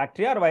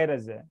bacteria or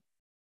virus.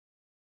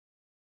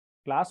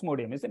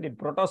 Plasmodium, isn't it?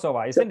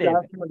 Protozoa, isn't it?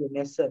 Plasmodium,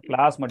 yes, sir.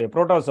 Plasmodium,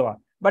 protozoa.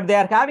 But they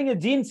are having a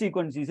gene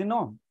sequences, you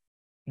know.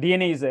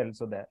 DNA is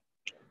also there.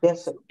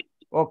 Yes, sir.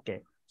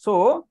 Okay.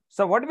 So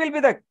what will be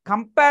the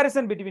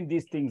comparison between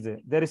these things?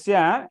 There is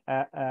a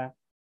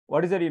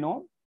what is it, you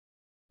know?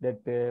 That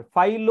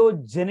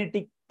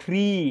phylogenetic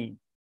tree.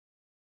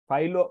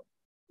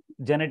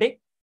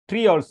 Phylogenetic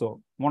tree also.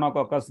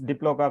 Monococcus,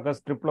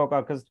 Diplococcus,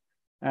 Triplococcus,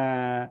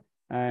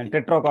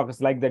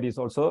 Tetracoccus, like that is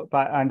also.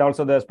 And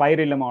also the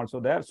spirillum also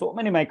there. So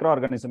many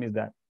microorganisms is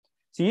there.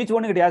 So each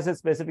one it has a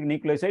specific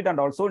nucleoside and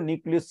also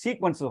nucleus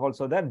sequence is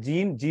also there.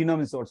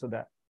 Genome is also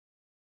there.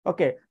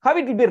 Okay, how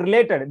it will be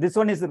related? This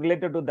one is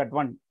related to that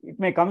one. It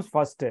may comes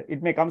first.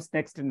 It may comes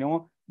next. You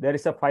know, there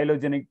is a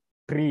phylogenetic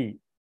tree.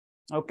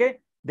 Okay,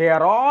 they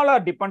are all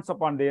depends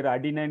upon their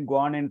adenine,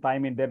 guanine,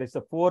 thymine. There is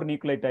a 4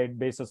 nucleotide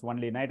bases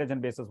only, nitrogen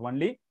bases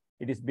only.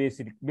 It is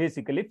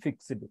basically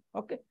fixed.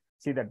 Okay,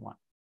 see that one.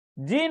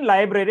 Gene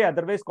library,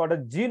 otherwise called a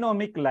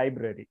genomic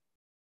library.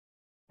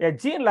 A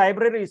gene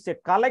library is a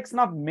collection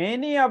of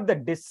many of the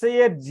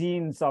desired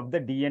genes of the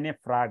DNA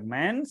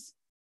fragments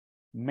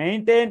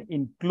maintained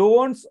in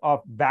clones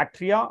of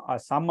bacteria or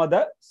some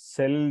other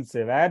cells.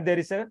 Where there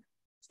is a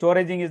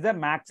storaging is the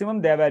maximum,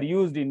 they were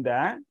used in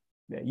the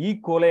E.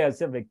 coli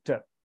as a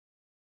vector.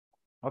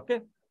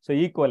 Okay, so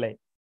E. coli,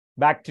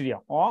 bacteria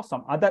or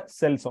some other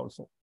cells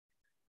also.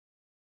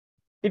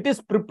 It is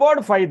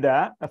prepared by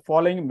the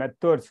following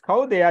methods.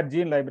 How they are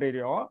gene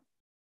library or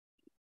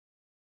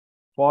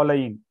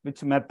following,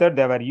 which method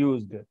they were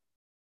used.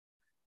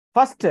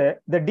 First, the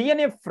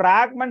DNA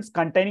fragments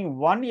containing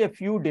a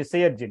few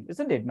desired genes,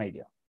 isn't it, my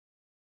dear?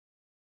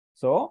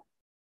 So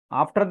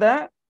after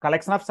the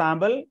collection of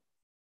sample,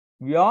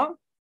 we are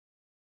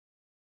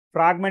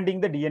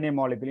fragmenting the DNA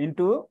molecule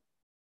into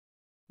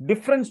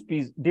different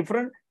species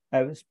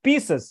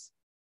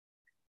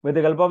with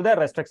the help of the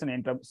restriction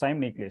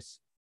enzyme nuclease.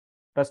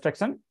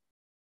 Restriction.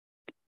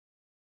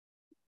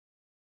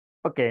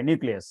 Okay,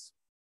 nucleus.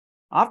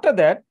 After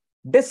that,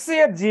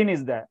 desired gene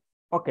is there.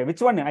 Okay,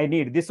 which one I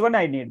need? This one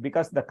I need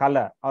because the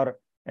color or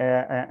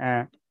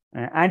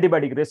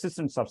antibiotic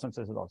resistant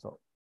substances also.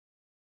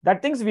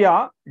 That things we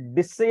are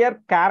desired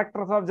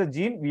characters of the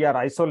gene we are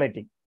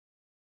isolating.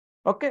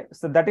 Okay,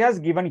 so that is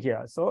given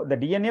here. So the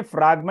DNA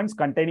fragments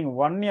containing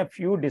only a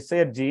few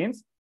desired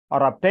genes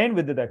are obtained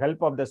with the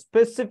help of the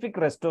specific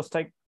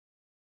restocyte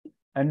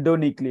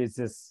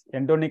endonucleases.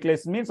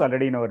 Endonuclease means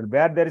already know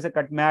where there is a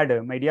cut mad,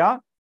 my dear.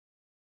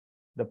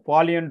 The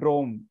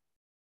polyandrome.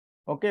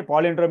 Okay,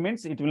 polyandrome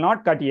means it will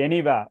not cut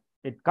anywhere.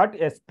 It cut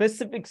a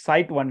specific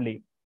site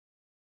only.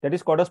 That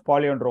is called as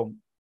polyandrome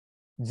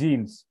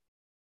genes.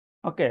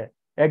 Okay,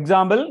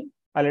 example,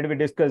 already we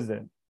discussed.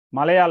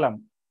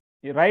 Malayalam.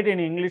 You write in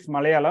English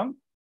Malayalam.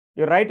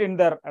 You write in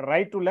the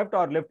right to left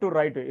or left to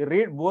right. You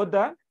read both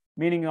the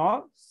meaning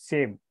are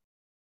same.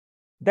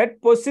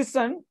 That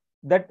position,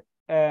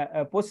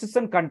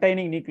 position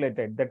containing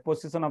nucleotide, that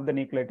position of the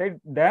nucleotide,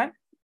 the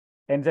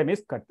enzyme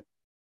is cut.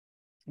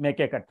 Make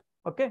a cut.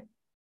 Okay.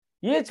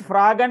 Each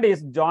fragment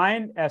is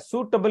joined a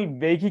suitable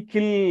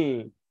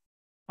vehicle.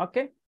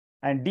 Okay.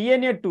 And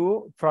DNA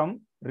too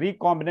from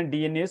recombinant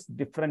DNA is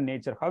different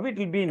nature. How it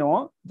will be,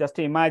 just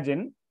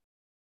imagine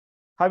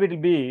how it will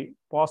be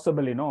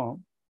possible,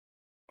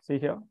 See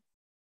here.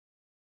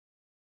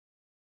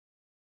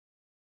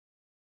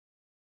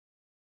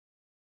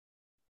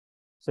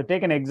 So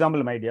take an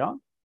example, my dear.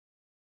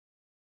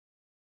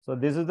 So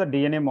this is the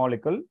DNA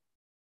molecule.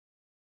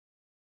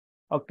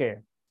 Okay.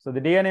 So the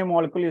DNA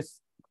molecule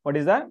is, what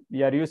is that?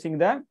 We are using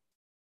the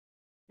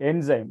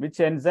enzyme. Which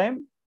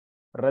enzyme?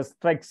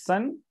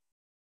 Restriction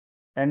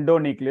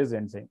endonuclease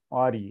enzyme,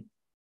 RE.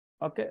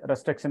 Okay.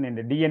 Restriction in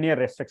the DNA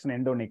restriction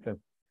endonuclease.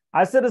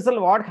 As a result,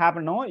 what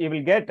happened now? You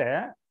will get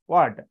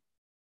what?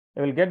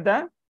 You will get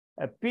the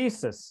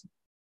pieces.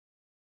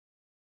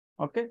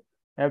 Okay.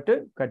 You have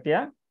to cut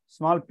a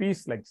small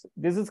piece like this.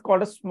 This is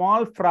called a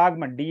small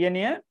fragment.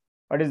 DNA.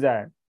 What is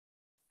that?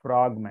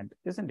 Fragment,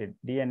 isn't it?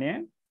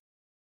 DNA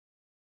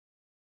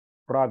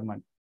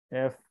fragment.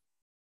 F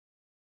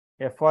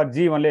or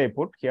G only I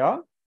put here.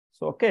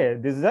 So, okay,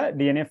 this is a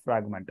DNA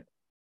fragment.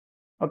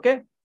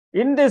 Okay.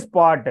 In this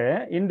part,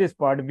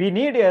 we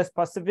need a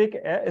specific,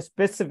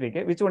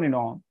 which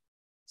one,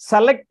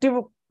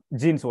 selective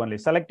genes only.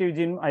 Selective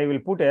gene, I will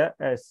put a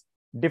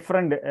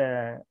different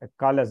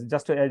colors.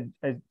 Just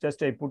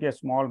I put a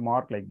small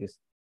mark like this.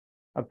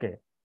 Okay.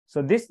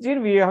 So this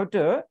gene we have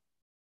to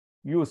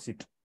use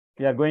it.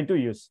 We are going to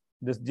use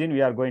this gene.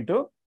 We are going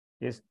to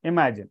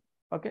imagine.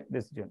 Okay,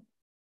 this gene.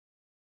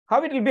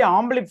 How it will be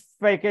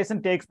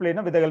amplification takes place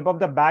with the help of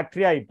the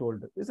bacteria, I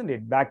told, isn't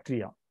it?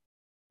 Bacteria.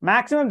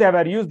 Maximum they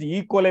were used,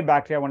 E. coli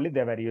bacteria only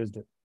they were used.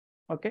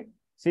 Okay.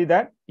 See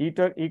that? E.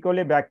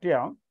 coli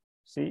bacteria.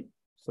 See.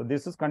 So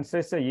this is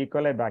considered as E.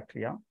 coli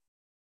bacteria.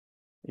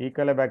 E.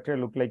 coli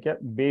bacteria look like a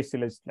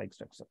bacillus-like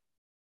structure.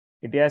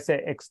 It has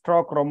a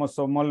extra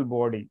chromosomal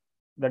body.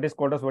 That is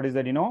called as, what is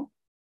that,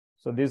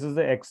 So this is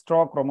the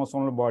extra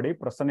chromosomal body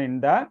present in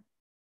the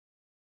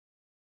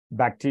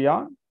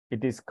bacteria.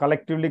 It is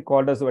collectively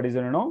called as, what is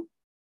it, Do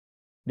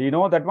you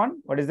know that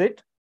one? What is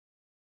it?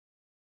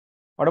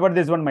 What about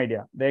this one, my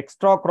dear? The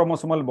extra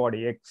chromosomal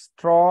body.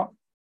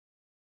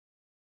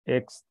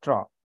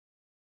 Extra.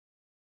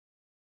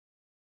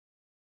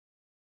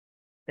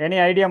 Any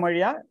idea, my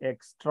dear?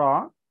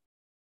 Extra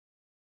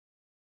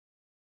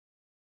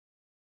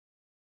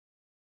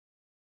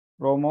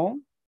chromosomal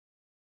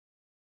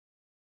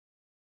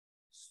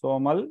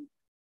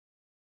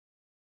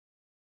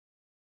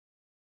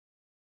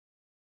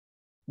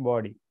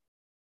body.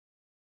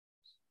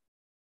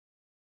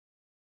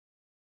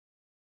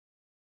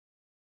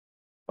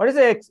 What is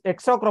the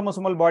extra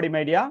chromosomal body,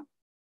 my dear?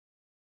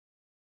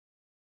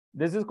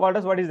 This is called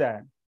as, what is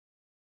that?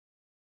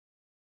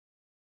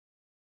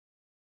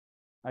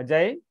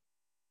 Ajay?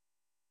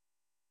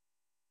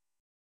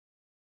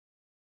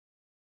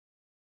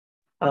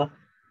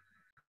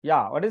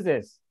 Yeah, what is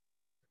this?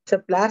 It's a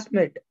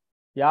plasmid.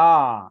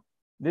 Yeah,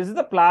 this is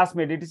the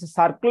plasmid. It is a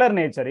circular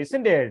nature,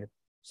 isn't it?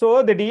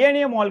 So the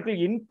DNA molecule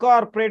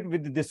incorporate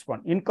with this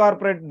one.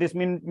 Incorporate this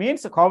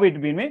means how it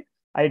will be.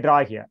 I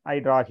draw here.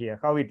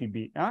 How it will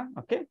be.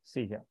 Okay,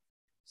 see here.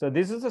 So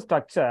this is a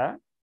structure.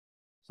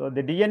 So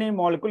the DNA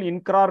molecule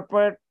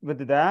incorporate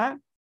with the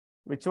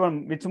which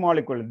one? Which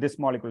molecule? This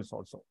molecule is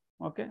also.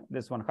 Okay,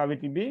 this one. How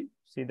it will be?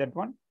 See that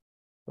one.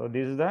 So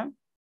this is the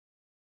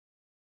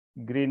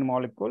green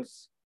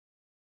molecules,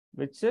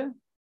 which this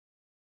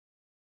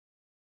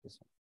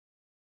one.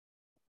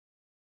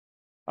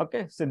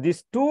 Okay, so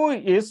these two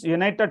is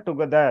united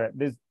together.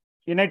 This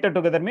united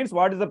together means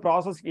what is the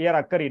process here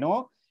occur?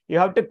 You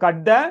have to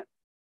cut the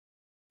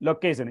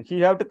location.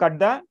 You have to cut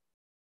the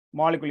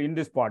molecule in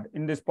this part.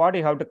 In this part,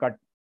 you have to cut.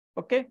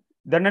 Okay,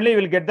 then only you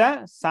will get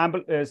the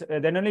sample,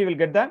 then only you will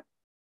get the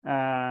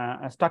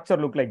structure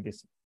look like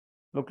this.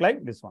 Look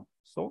like this one.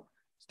 So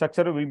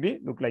structure will be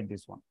look like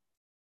this one.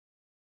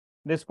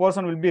 This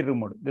portion will be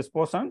removed. This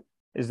portion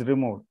is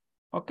removed.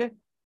 Okay.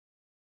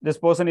 This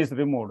portion is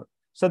removed.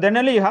 So then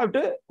only you have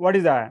to, what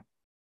is that?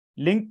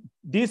 Link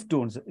these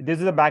tunes.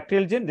 This is a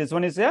bacterial gene. This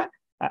one is a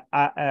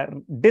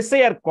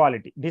desired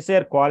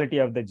quality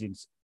of the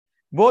genes.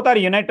 Both are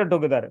united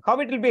together. How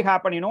it will be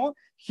happen?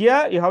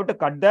 Here you have to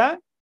cut the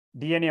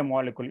DNA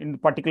molecule in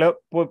particular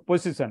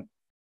position.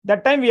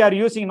 That time we are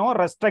using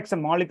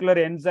restriction molecular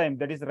enzyme,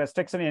 that is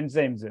restriction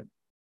enzymes.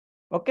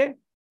 Okay,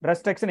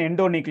 restriction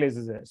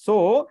endonucleases.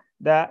 So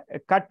the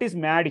cut is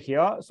made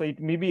here, so it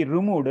may be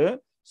removed.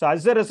 So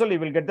as a result, you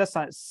will get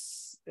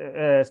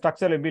the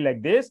structure will be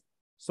like this.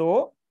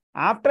 So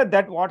after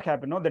that, what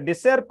happened? The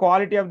desired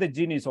quality of the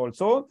gene is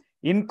also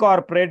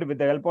incorporated with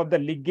the help of the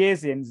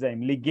ligase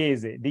enzyme,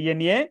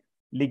 DNA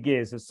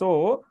ligase.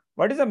 So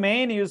what is the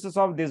main uses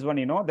of this one?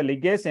 The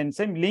ligase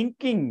enzyme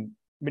linking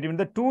between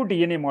the two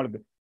DNA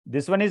molecules.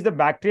 This one is the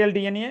bacterial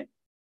DNA.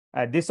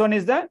 This one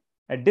is the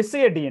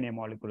desired DNA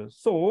molecule.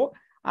 So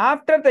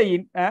after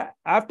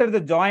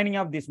the joining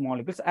of these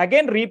molecules,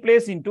 again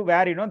replace into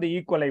where the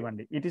E. coli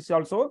one. It is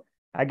also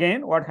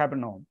again what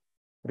happened now?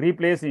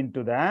 Replace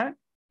into the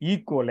E.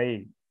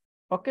 coli.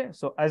 Okay.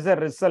 So as a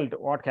result,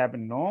 what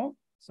happened now?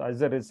 So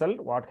as a result,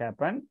 what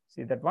happened?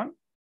 See that one.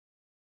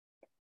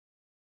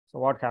 So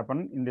what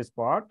happened in this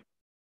part?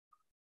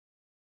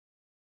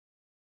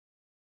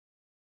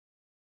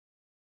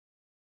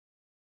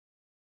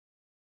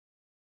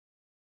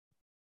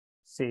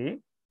 See,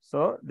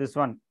 so this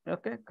one,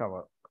 okay,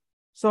 cover.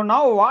 So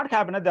now what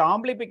happened? The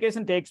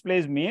amplification takes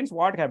place means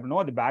what happened?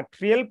 No, the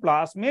bacterial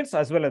plasmids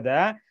as well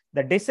as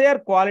the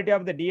desired quality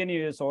of the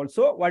DNA is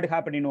also what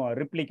happened?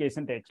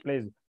 Replication takes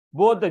place.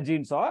 Both the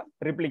genes are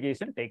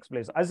replication takes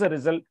place. As a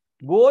result,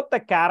 both the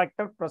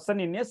character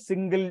present in a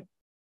single,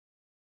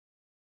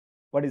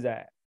 what is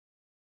that?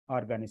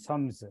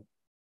 Organisms.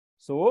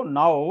 So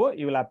now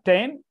you will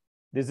obtain,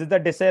 this is the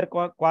desired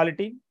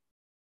quality.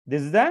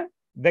 This is the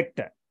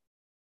vector.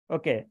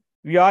 Okay,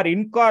 we are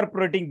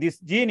incorporating this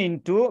gene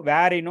into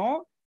where, in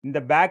the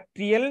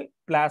bacterial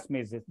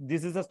plasmids.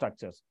 This is the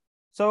structures.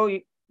 So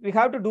we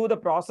have to do the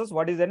process.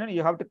 What is it?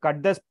 You have to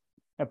cut this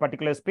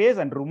particular space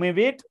and remove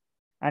it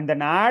and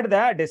then add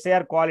the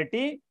desired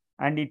quality,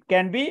 and it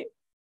can be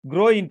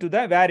grow into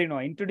the where,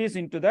 introduce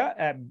into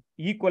the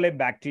E. coli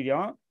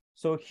bacteria.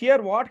 So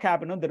here what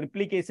happened? The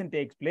replication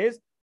takes place.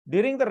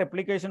 During the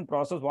replication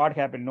process, what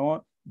happened?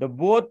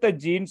 Both the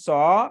genes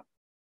are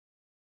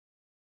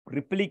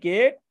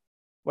replicate.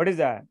 What is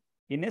that?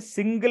 In a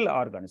single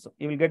organism.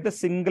 You will get the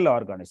single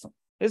organism,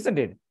 isn't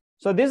it?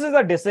 So this is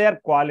a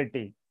desired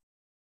quality.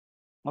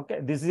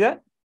 Okay, this is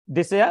a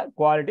desired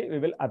quality we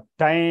will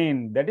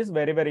obtain. That is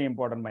very, very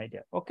important, my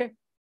dear. Okay.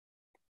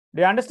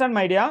 Do you understand,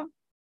 my dear?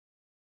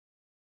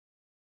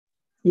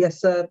 Yes,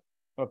 sir.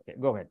 Okay,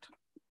 go ahead.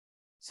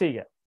 See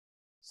here.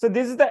 So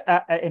this is the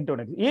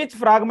internecine. Each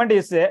fragment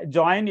is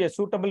joined a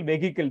suitable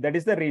vehicle. That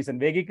is the reason.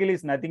 Vehicle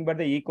is nothing but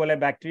the E. coli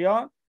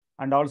bacteria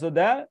and also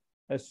the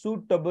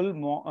suitable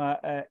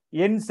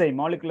enzyme,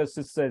 molecular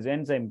scissors,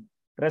 enzyme.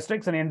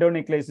 Restriction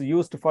endonuclease is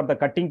used for the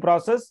cutting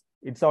process.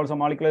 It's also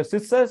molecular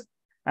scissors.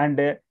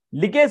 And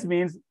ligase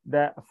means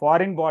the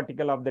foreign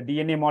particle of the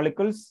DNA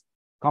molecules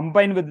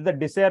combined with the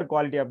desired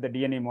quality of the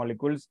DNA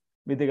molecules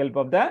with the help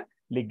of the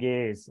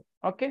ligase.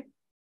 Okay.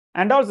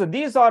 And also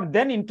these are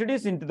then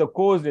introduced into the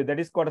coast, that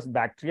is called as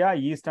bacteria,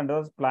 yeast, and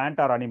others, plant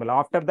or animal.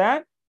 After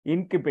the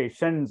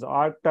incubations,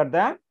 after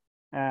the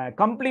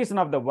completion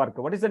of the work.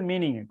 What is the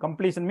meaning?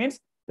 Completion means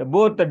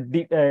both the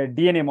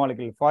DNA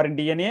molecule, foreign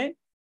DNA,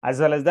 as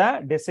well as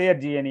the desired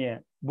DNA,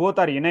 both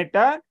are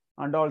united,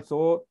 and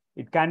also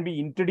it can be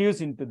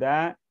introduced into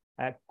the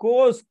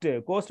coast.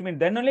 Coast means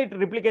then only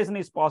replication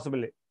is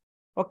possible.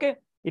 Okay,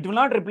 it will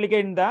not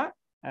replicate in the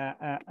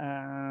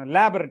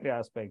laboratory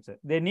aspects.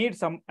 They need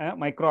some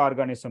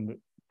microorganism.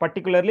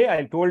 Particularly,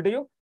 I told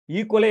you,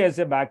 E. coli as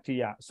a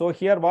bacteria. So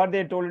here, what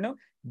they told you,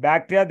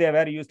 bacteria they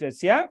were used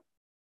as a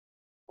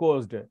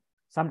coast.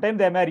 Sometimes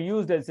they were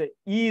used as a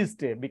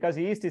yeast, because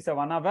yeast is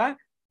one of a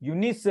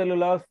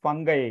unicellular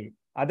fungi.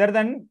 Other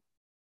than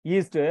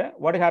yeast,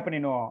 what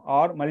happened,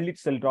 or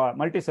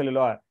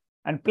multicellular,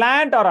 and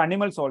plant or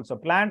animals also.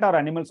 Plant or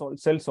animal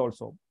cells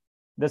also.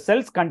 The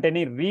cells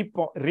containing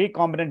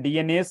recombinant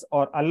DNAs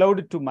are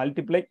allowed to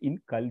multiply in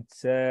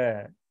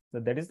culture. So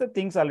that is the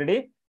things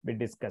already we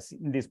discussed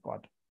in this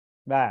part.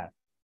 Where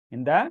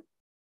in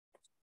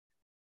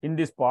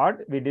this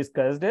part we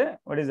discussed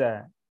what is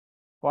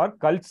for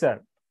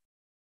culture.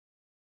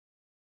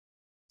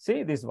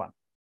 See this one.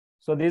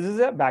 So this is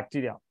a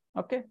bacteria.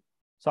 Okay.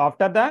 So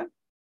after the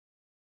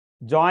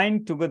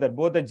join together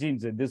both the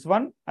genes, this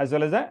one as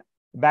well as the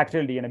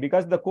bacterial DNA,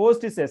 because the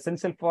host is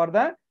essential for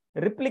the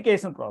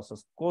replication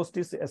process. Host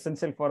is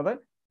essential for the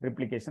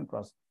replication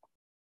process.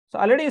 So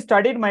already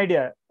studied, my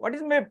dear. What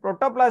is my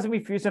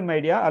protoplasmic fusion, my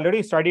dear?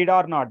 Already studied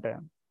or not?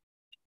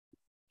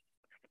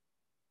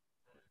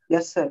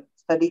 Yes, sir.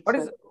 Studied.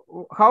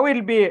 how it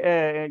will be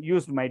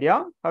used, my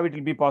dear? How it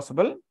will be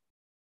possible?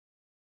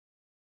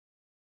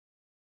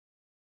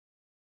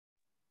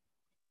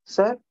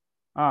 Sir,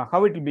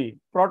 How it will be?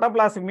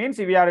 Protoplasm means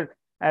we are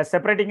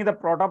separating the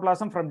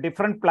protoplasm from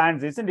different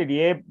plants, isn't it?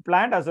 A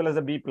plant as well as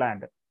a B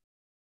plant.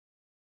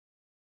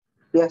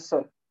 yes,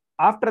 sir.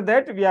 After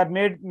that,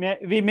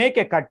 we make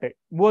a cut,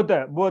 both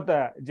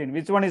gene.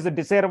 Which one is the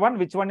desired one?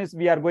 Which one is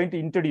we are going to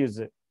introduce?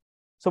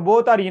 So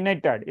both are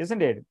united,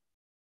 isn't it?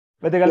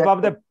 With the help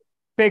of the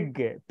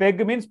PEG.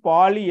 PEG means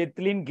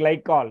polyethylene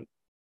glycol.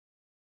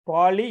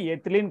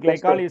 Polyethylene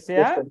glycol is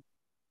a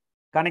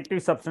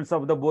connective substance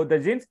of the both the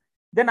genes.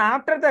 Then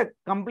after the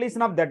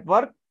completion of that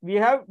work,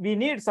 we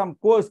need some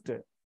host.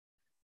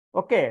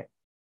 Okay,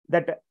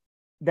 that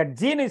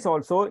gene is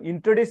also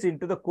introduced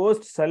into the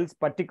host cells,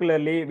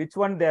 particularly which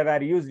one they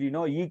were used, E.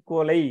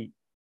 coli.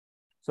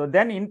 So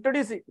then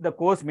introduce the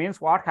host means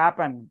what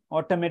happened?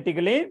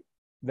 Automatically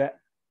the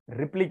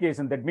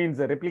replication, that means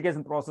the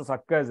replication process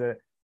occurs.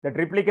 That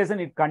replication,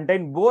 it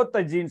contains both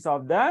the genes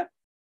of the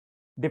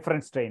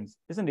different strains,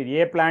 isn't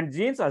it? A plant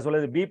genes as well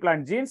as B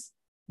plant genes,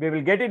 we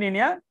will get it in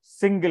a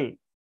single,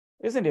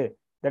 isn't it?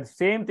 That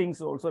same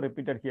things also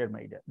repeated here,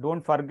 my dear.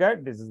 Don't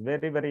forget, this is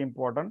very, very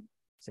important.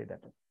 See that.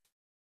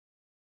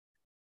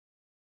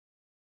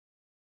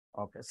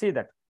 Okay, see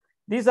that.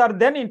 These are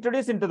then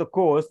introduced into the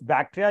course,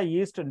 bacteria,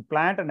 yeast, and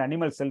plant and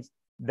animal cells.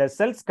 The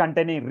cells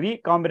containing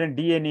recombinant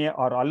DNA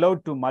are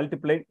allowed to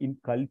multiply in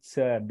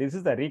culture. This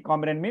is the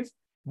recombinant means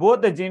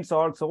both the genes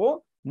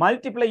also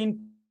multiply in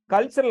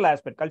cultural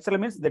aspect. Cultural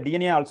means the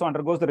DNA also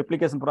undergoes the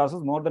replication process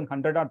more than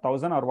 100 or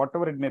 1000 or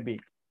whatever it may be.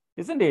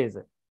 Isn't it?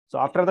 So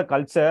after the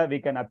culture, we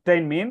can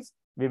obtain means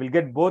we will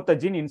get both the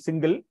gene in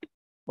single,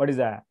 what is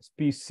a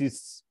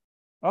species.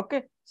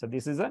 Okay, so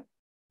this is a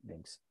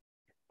things.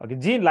 Okay,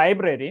 gene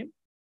library.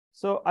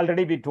 So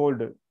already we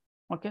told,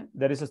 okay,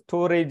 there is a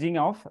storaging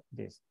of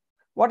this.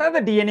 What are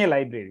the DNA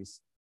libraries?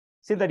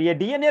 See that a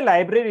DNA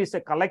library is a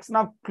collection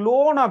of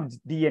clone of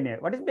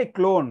DNA. What is a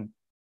clone?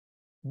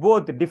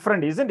 Both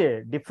different, isn't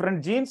it?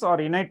 Different genes are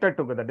united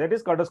together. That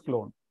is called as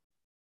clone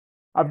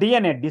of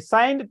DNA.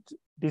 Designed.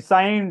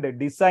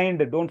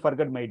 Don't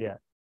forget, my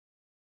dear.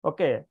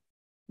 Okay,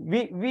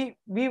 we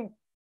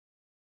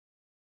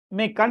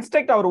may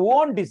construct our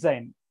own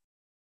design.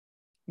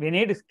 We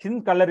need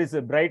skin color is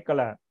a bright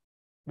color.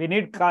 We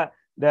need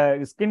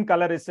the skin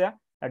color is a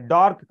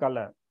dark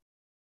color.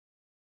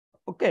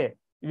 Okay,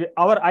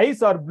 our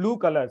eyes are blue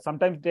color.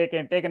 Sometimes take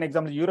an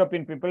example.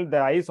 European people, the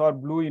eyes are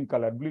blue in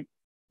color. Blue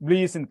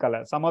is in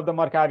color. Some of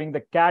them are having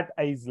the cat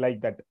eyes like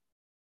that.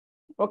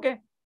 Okay,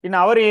 in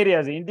our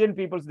areas, Indian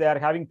peoples, they are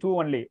having two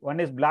only.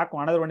 One is black,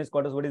 another one is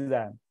called as what is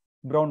that?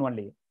 Brown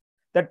only.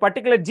 That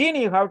particular gene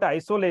you have to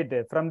isolate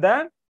from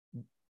the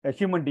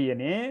human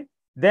DNA.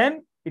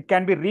 Then it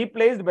can be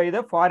replaced by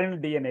the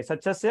foreign DNA,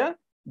 such as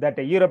that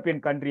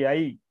European country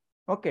eye.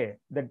 Okay,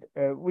 that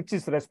which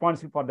is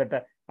responsible for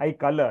that eye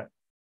color.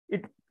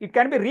 It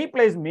can be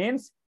replaced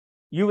means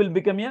you will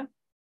become a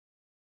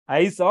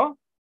eyes or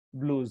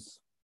blues.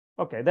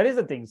 Okay, that is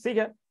the thing. See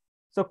here.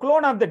 So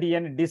clone of the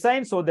DNA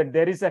designed so that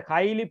there is a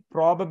highly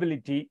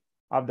probability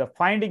of the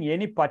finding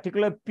any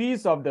particular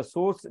piece of the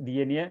source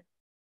DNA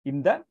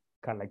in the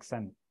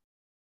collection.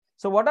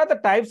 So what are the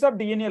types of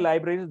DNA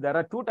libraries? There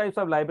are two types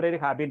of library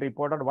have been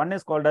reported. One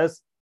is called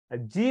as a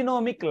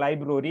genomic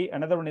library.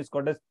 Another one is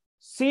called as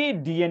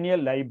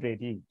cDNA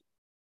library.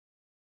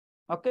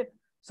 Okay.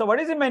 So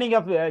what is the meaning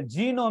of the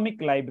genomic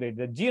library?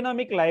 The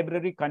genomic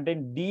library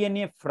contains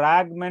DNA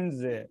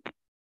fragments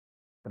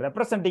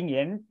representing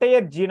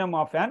entire genome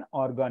of an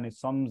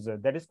organism.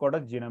 That is called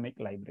a genomic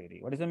library.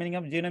 What is the meaning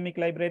of genomic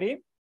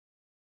library?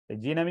 The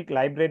genomic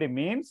library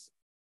means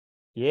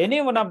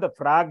any one of the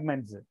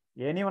fragments,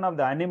 any one of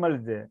the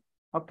animals,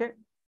 okay,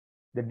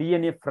 the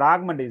DNA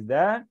fragment is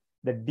there.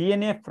 The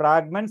DNA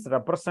fragments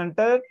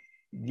represented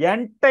the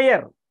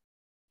entire,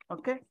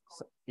 okay,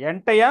 so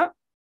entire,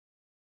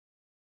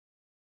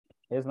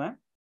 yes, ma'am.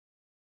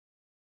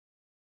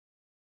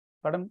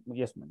 Pardon?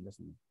 Yes, ma'am. Yes,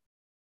 ma'am.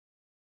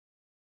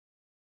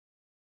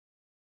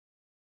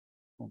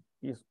 Oh,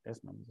 yes,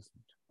 ma'am. Yes,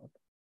 ma'am.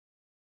 Okay.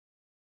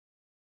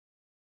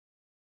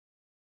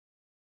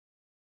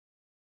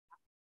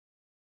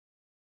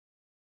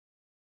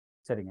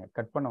 சரிங்க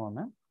cut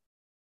பண்ணுவாங்க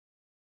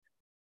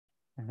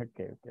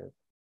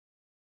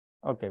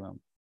okay ma'am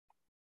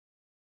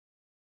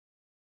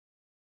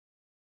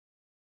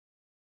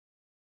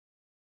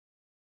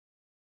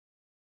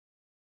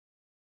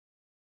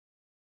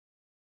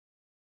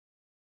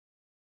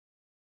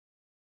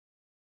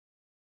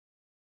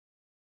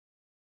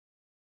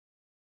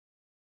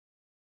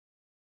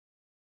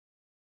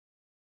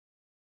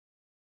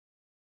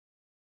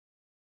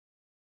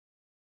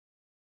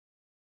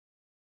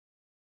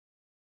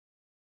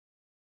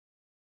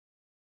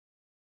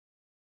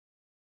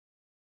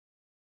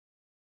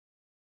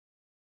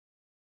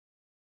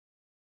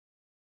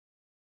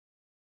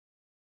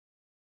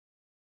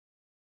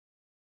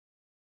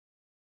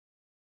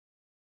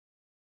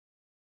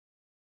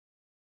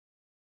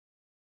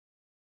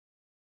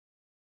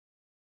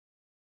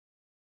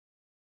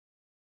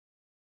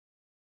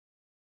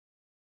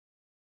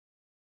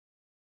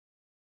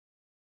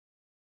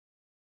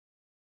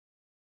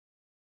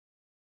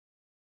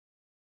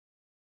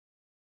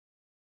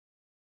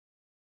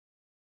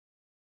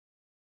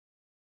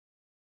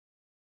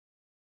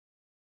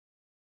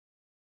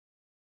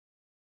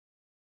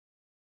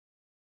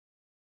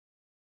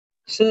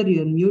Sir,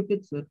 you're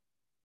muted, sir.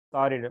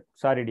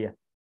 Sorry, dear.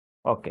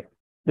 Okay.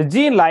 The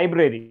gene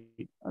library.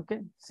 Okay.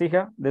 See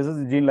here. This is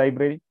the gene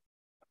library.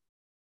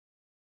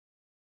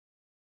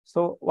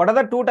 So, what are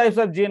the two types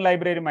of gene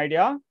library, my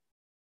dear?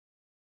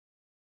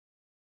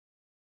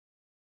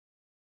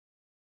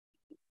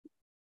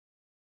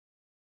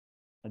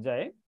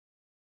 Ajay,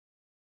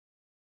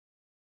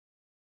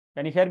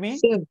 can you hear me?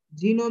 Sir,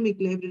 genomic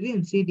library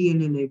and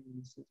cDNA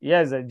library, sir.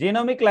 Yes,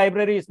 genomic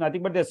library is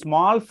nothing but a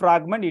small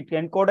fragment. It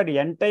encoded the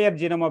entire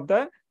genome of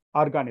the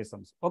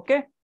organisms.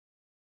 Okay.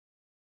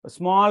 A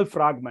small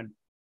fragment.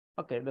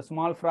 Okay. The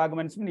small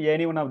fragments mean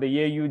any one of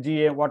the A, U,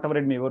 G, A, whatever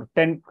it may be, or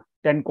 10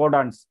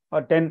 codons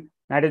or 10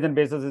 nitrogen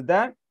bases is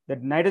there.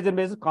 That nitrogen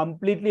base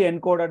completely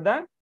encoded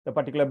the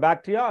particular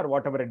bacteria or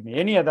whatever it may,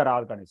 any other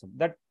organism.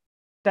 That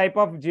type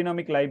of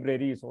genomic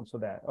library is also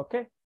there.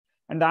 Okay.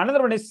 And the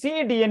another one is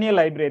cDNA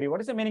library.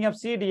 What is the meaning of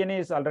cDNA?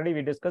 Is already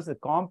we discussed the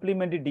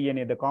complementary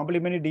DNA. The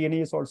complementary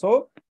DNA is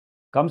also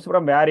comes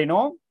from where, you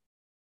know,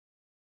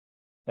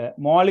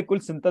 molecule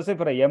synthesis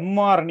for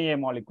mRNA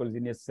molecules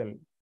in a cell.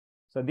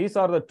 So these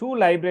are the two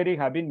libraries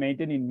have been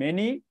maintained in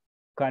many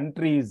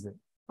countries.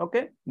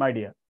 Okay, my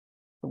dear.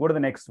 So go to the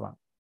next one.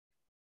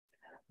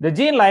 The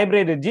gene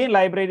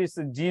library is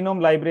a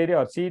genome library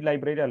or seed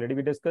library. Already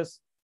we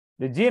discussed.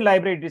 The gene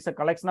library is a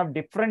collection of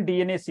different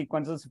DNA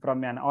sequences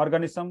from an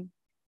organism,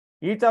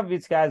 each of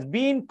which has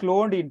been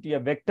cloned into a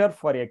vector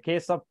for a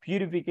case of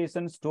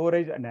purification,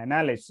 storage, and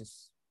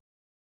analysis.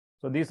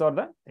 So these are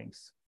the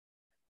things.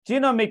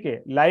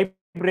 Genomic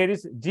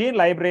libraries, gene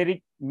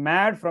library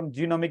made from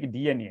genomic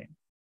DNA.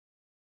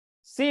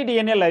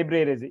 cDNA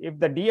libraries, if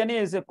the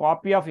DNA is a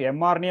copy of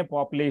mRNA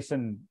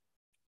population,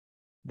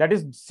 that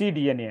is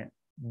cDNA,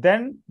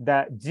 then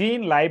the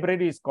gene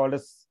library is called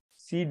as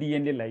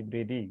cDNA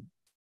library.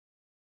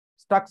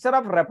 Structure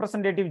of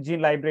representative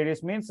gene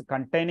libraries means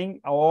containing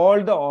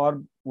all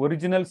the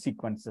original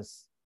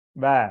sequences.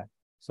 Where?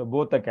 So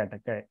both the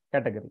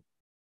category.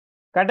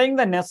 Containing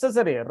the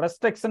necessary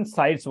restriction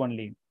sites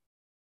only.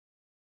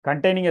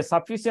 Containing a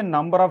sufficient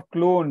number of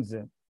clones.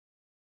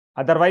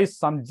 Otherwise,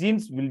 some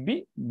genes will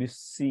be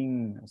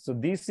missing. So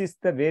this is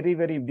the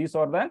these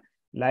are the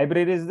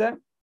libraries, the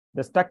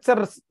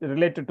structure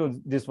related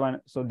to this one.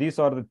 So these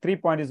are the 3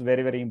 points is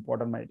very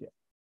important, my dear.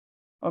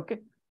 Okay.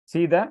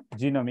 See the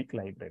genomic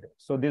library.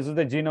 So this is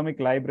the genomic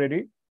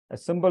library. A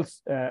simple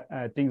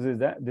things is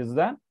that this is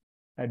the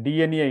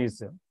DNA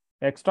is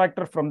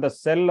extracted from the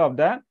cell of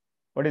the,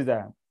 what is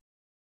the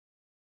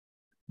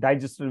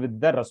digested with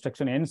the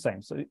restriction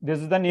enzyme. So this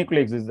is the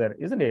nucleus is there,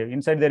 isn't it?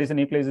 Inside there is a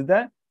nucleus is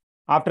there.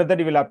 After that,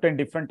 you will obtain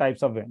different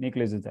types of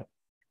nucleus is there.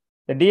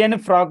 The DNA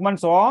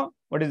fragments are,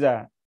 what is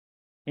that?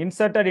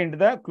 Inserted into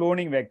the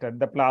cloning vector,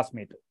 the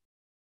plasmid.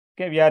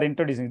 Okay, we are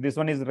introducing. This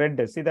one is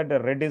red. See that the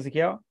red is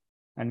here.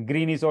 And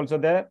green is also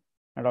there,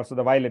 and also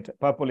the violet,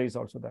 purple is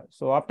also there.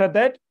 So after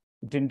that,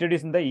 it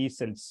introduced in the E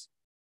cells,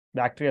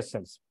 bacteria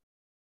cells.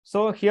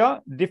 So here,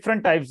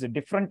 different types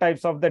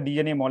of the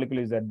DNA molecule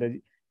is there.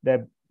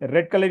 The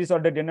red color is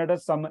already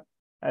denoted some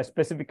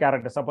specific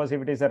character. Suppose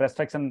if it is a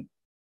restriction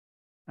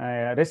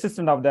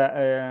resistant of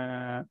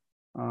the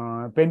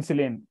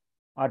penicillin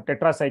or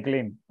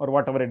tetracycline or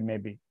whatever it may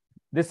be.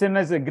 This one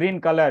is a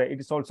green color. It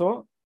is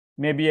also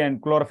maybe a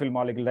chlorophyll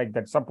molecule like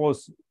that.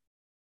 Suppose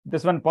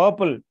this one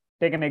purple.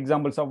 Take an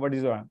examples of what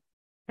is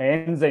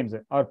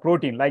enzymes or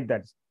protein like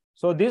that.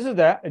 So this is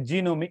the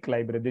genomic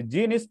library. The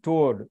gene is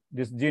stored.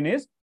 This gene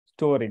is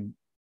stored in.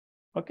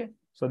 Okay.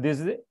 So this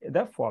is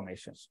the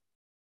formations.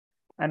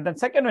 And then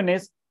second one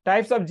is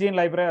types of gene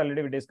library.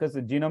 Already we discussed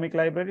the genomic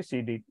library,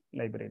 CD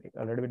library.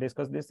 Already we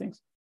discussed these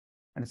things.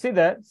 And see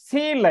the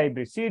C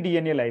library,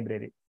 cDNA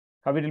library.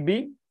 How it will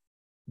be?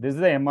 This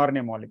is the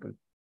mRNA molecule.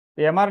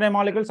 The mRNA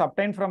molecules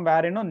obtained from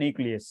where,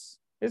 nucleus,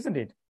 isn't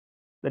it?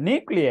 The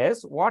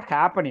nucleus, what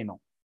happened,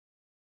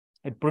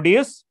 it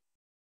produces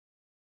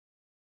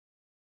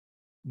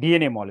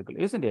DNA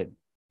molecule, isn't it?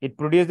 It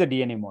produces the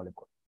DNA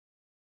molecule.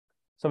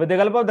 So with the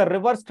help of the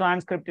reverse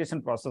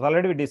transcription process,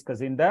 already we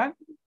discussed in the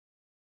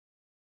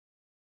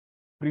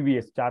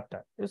previous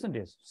chapter, isn't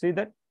it? See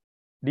that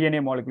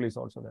DNA molecule is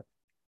also there.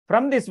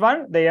 From this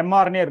one, the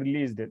mRNA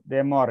released it, the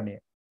mRNA.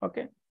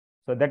 Okay.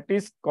 So that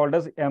is called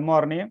as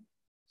mRNA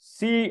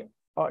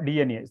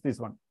cDNA is this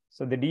one.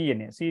 So the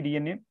DNA,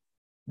 cDNA.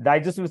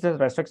 Digest with the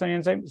restriction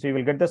enzyme, so you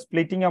will get the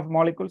splitting of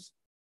molecules.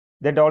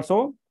 That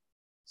also,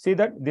 see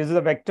that this is a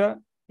vector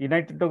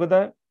united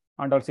together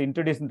and also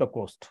introduced in the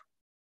coast.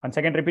 And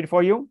second, repeat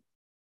for you.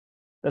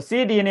 The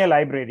cDNA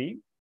library,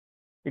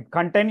 it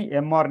contains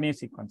mRNA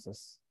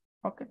sequences.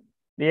 Okay.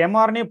 The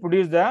mRNA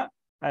produces the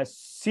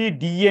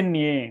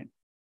cDNA,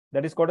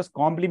 that is called as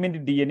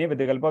complementary DNA. With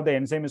the help of the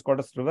enzyme is called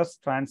as reverse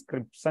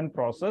transcription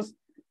process.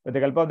 With the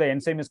help of the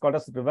enzyme is called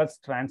as reverse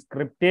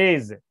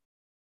transcriptase.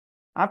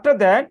 After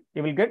that,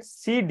 you will get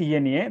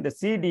cDNA. The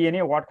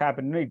cDNA, what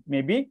happened? It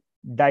may be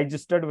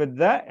digested with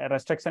the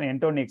restriction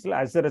endonuclease.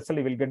 As a result,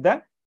 you will get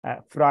the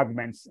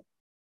fragments.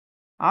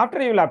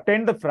 After you will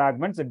obtain the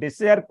fragments, the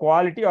desired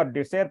quality or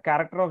desired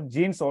character of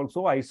genes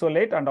also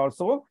isolate and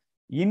also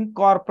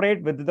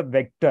incorporate with the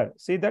vector.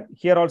 See that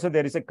here also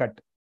there is a cut.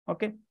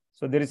 Okay.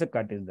 So there is a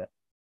cut is there.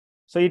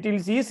 So it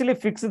will easily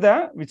fix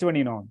the, which one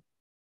you know?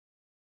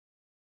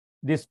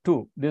 This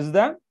two. This is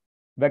the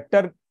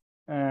vector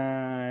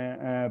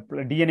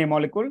DNA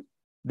molecule.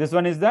 This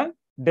one is the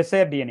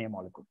desired DNA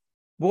molecule.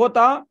 Both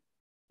are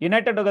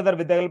united together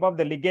with the help of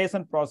the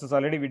ligation process.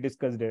 Already we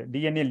discussed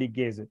DNA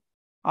ligase.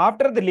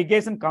 After the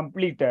ligation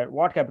completed,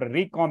 what happened?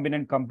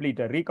 Recombinant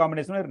completed.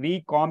 Recombination or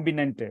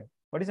recombinant.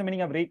 What is the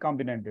meaning of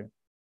recombinant?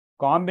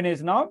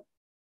 Combination of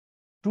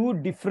two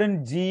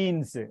different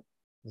genes.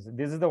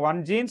 This is the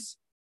one genes.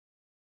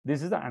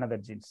 This is the another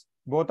genes.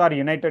 Both are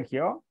united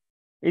here.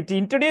 It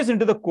introduced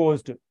into the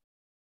host.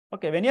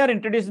 Okay, when you are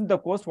introduced into the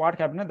host, what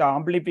happens? The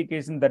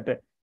amplification,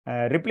 that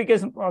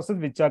replication process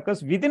which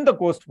occurs within the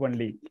host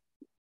only.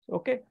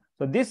 Okay,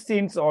 so this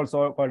genes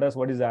also called as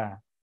what is a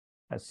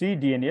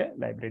cDNA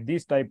library.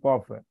 This type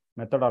of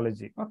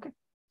methodology. Okay,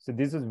 so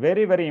this is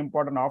very, very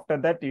important. After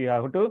that, you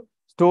have to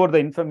store the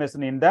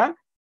information in the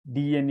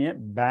DNA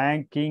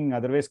banking,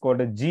 otherwise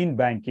called a gene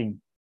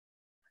banking.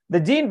 The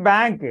gene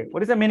bank,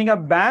 what is the meaning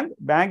of bank?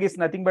 Bank is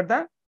nothing but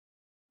the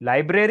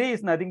library,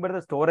 is nothing but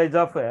the storage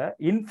of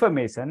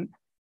information.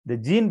 The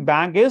gene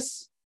bank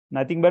is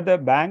nothing but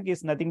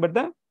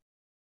the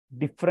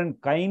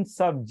different kinds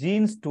of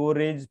gene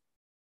storage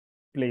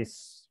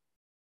place.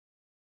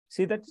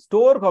 See that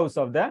storehouse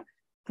of the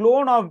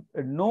clone of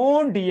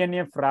known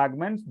DNA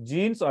fragments,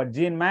 genes or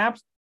gene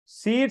maps,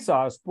 seeds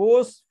or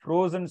spores,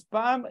 frozen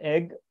sperm,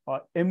 egg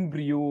or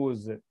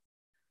embryos.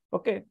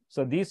 Okay,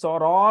 so these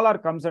are all are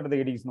comes under the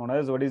heading known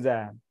as what is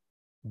a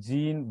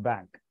gene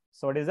bank.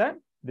 So what is that?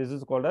 This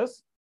is called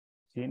as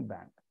gene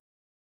bank.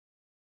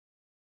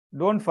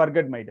 Don't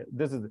forget, my dear.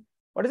 This is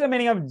what is the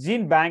meaning of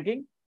gene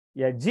banking?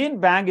 Yeah, gene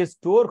bank is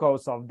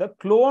storehouse of the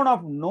clone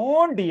of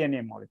known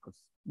DNA molecules.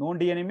 Known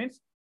DNA means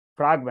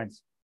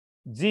fragments,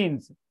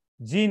 genes,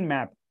 gene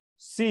map,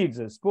 seeds,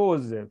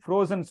 spores,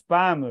 frozen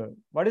sperm.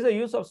 What is the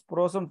use of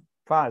frozen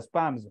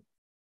sperms?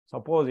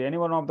 Suppose any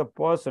one of the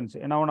persons,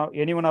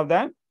 any one of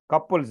the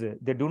couples,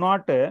 they do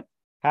not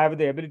have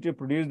the ability to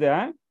produce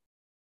the,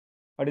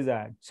 what is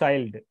that?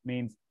 Child,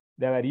 means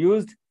they were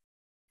used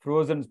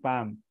frozen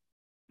sperm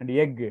and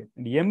egg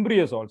and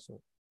embryos also.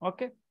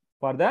 Okay,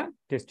 for the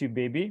test tube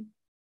baby.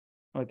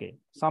 Okay,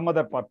 some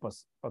other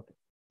purpose. Okay,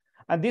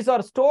 and these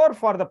are stored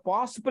for the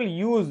possible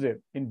use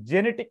in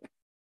genetic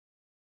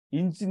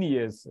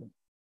engineers.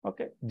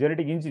 Okay,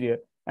 genetic engineer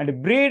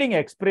and breeding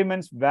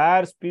experiments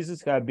where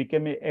species have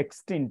become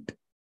extinct.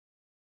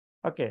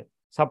 Okay,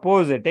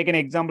 suppose take an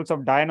examples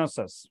of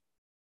dinosaurs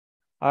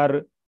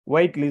or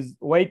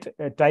white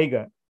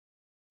tiger,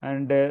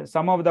 and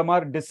some of them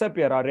are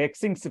disappear or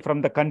extinct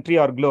from the country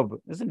or globe,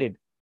 isn't it?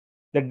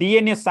 The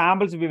DNA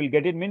samples we will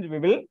get, it means we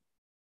will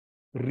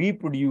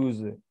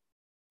reproduce.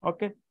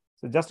 Okay,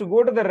 so just to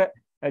go to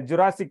the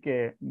Jurassic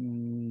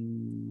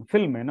film,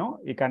 you know,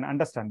 you can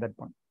understand that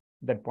point.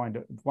 That point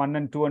 1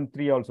 and 2 and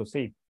 3 also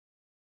say.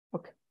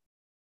 Okay,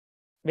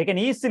 we can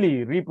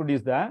easily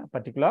reproduce the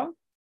particular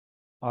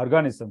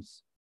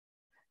organisms.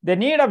 The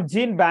need of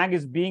gene bank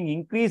is being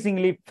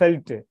increasingly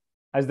felt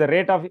as the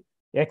rate of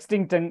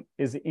extinction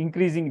is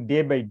increasing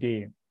day by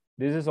day.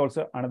 This is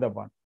also another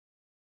one.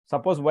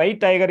 Suppose white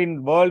tiger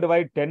in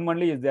worldwide 10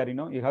 only is there, you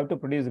know, you have to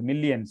produce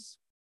millions.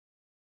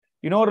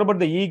 You know about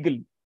the eagle.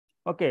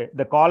 Okay,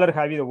 the collar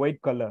having the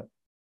white color,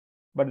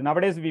 but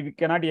nowadays we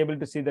cannot be able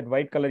to see that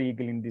white color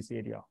eagle in this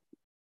area.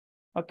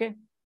 Okay,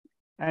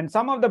 and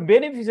some of the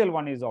beneficial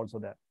one is also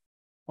there.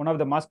 One of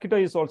the mosquito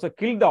is also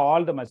killed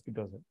all the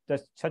mosquitoes.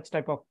 Just such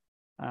type of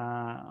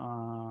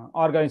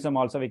organism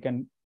also we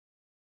can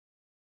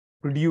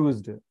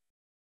produce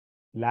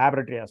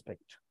laboratory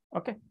aspect.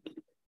 Okay,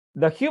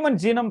 the Human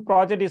Genome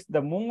Project is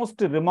the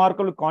most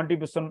remarkable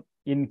contribution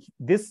in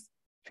this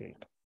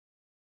field.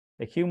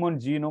 The Human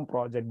Genome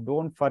Project.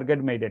 Don't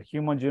forget, my dear.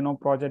 Human Genome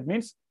Project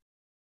means,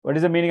 what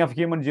is the meaning of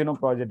Human Genome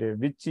Project?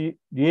 Which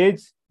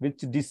age, which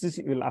disease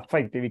will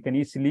affect, we can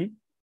easily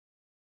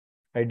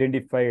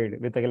identify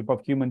it with the help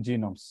of human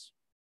genomes.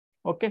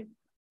 Okay,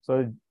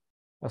 so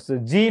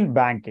gene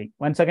banking.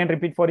 Once again,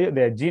 repeat for you.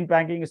 The gene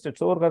banking is the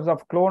source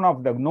of clone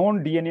of the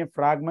known DNA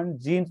fragment,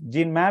 genes,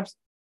 gene maps,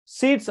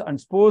 seeds and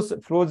spores,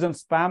 frozen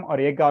sperm or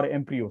egg or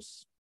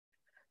embryos.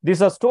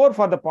 These are stored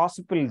for the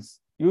possible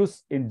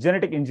use in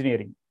genetic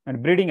engineering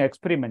and breeding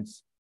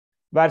experiments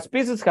where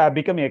species have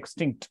become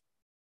extinct.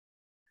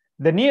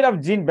 The need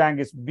of gene bank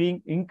is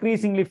being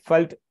increasingly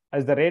felt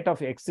as the rate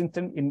of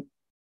extinction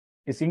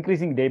is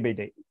increasing day by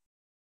day.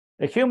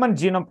 The Human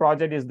Genome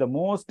Project is the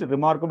most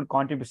remarkable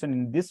contribution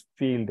in this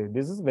field.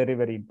 This is very,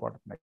 very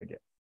important.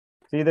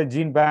 See the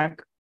gene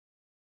bank.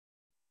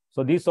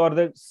 So these are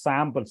the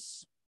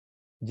samples.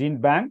 Gene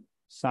bank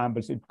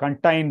samples. It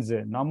contains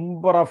a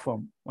number of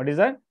what is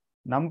that?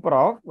 Number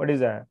of what is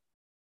that?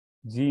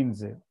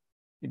 Genes.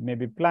 It may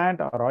be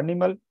plant or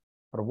animal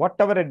or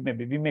whatever it may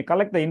be. We may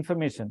collect the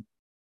information,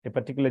 a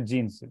particular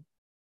genes.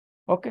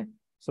 Okay.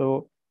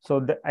 So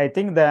I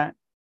think that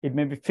it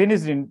may be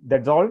finished in,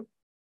 that's all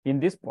in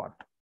this part.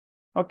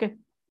 Okay.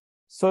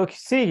 So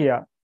see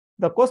here,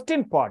 The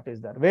question part is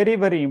there, very,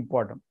 very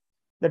important.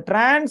 The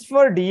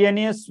transfer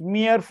DNA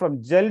smear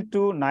from gel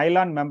to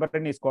nylon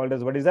membrane is called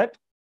as, what is that?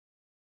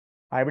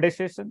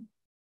 Hybridization,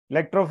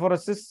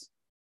 electrophoresis,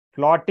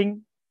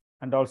 clotting,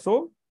 and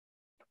also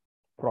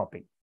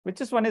cropping.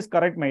 Which is one is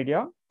correct, my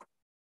dear?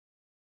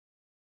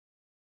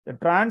 The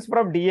transfer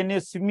of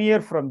DNA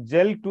smear from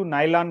gel to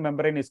nylon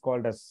membrane is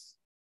called as,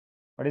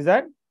 what is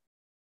that?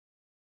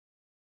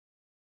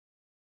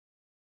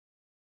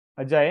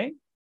 Ajay,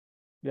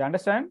 do you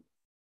understand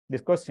this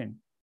question?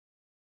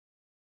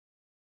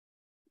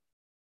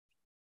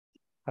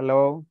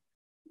 Hello?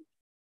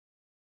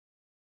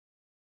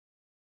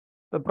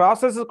 The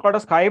process is called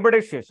as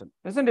hybridization,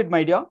 isn't it,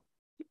 my dear?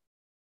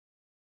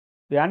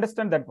 Do you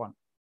understand that one?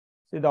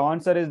 See, the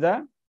answer is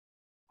the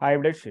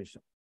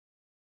hybridization.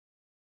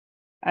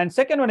 And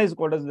second one is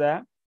called as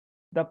the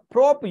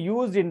probe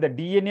used in the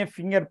DNA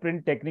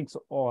fingerprint techniques,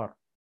 or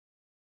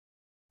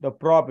the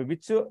probe,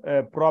 which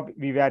probe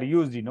we were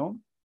used,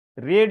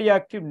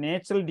 radioactive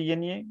natural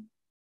DNA,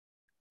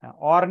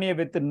 RNA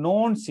with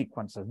known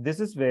sequences. This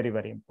is very,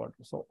 very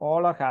important. So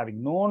all are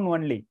having known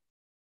only.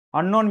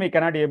 Unknown we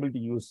cannot be able to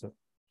use.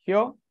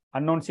 Here,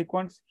 unknown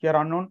sequence, here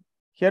unknown,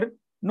 here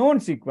known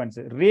sequence.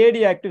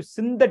 Radioactive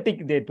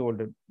synthetic, they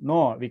told.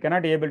 No, we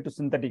cannot be able to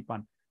synthetic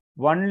one.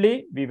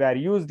 Only we were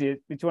used is,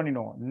 which one,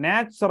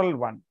 natural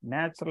one,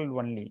 natural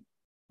only.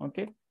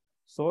 Okay.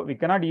 So we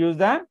cannot use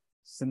the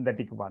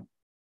synthetic one.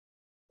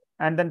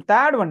 And then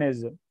third one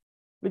is,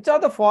 which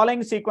of the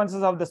following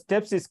sequences of the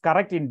steps is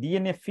correct in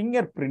DNA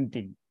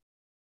fingerprinting?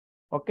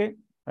 Okay.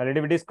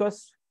 Already we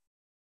discussed.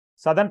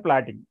 Southern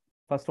plating.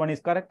 First one is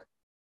correct.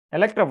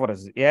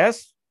 Electrophoresis,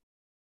 yes.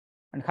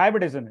 And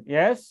hybridization,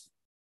 yes.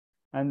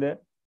 And the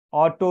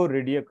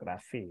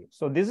autoradiography.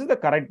 So this is the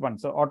correct one.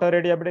 So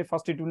autoradiography,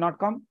 first it will not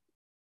come.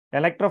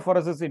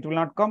 Electrophoresis, it will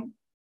not come.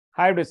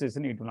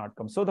 Hybridization, it will not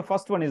come. So the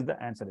first one is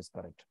the answer is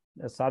correct.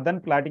 The southern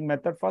plating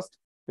method first,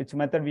 which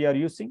method we are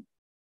using.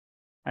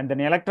 And then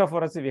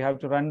electrophoresis, we have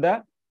to run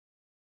the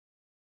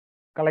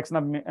collection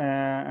of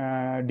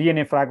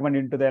DNA fragment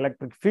into the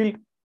electric field.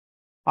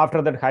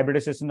 After that,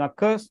 hybridization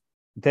occurs,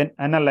 then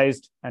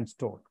analyzed and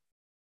stored.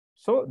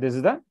 So this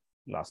is the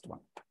last one.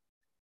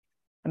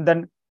 And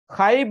then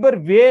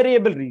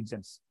hypervariable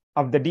regions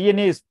of the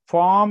DNA is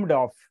formed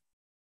of.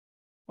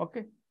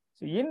 Okay.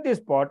 So in this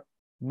part,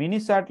 mini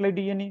satellite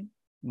DNA,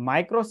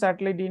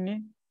 microsatellite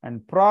DNA,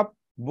 and probe,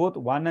 both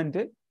 1 and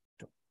 2.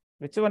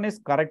 Which one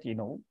is correct?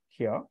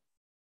 Here,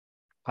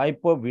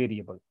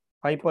 hypervariable.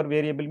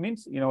 Hypervariable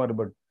means,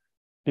 about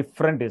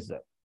different is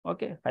there.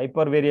 Okay.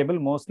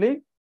 Hypervariable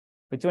mostly.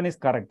 Which one is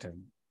correct?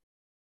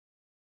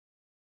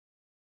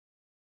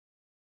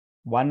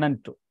 1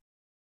 and 2.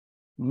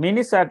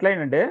 Mini satellite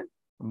and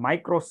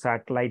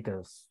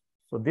microsatellites.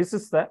 So this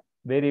is the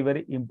very,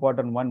 very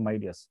important one, my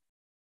dears.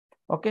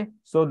 Okay.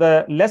 So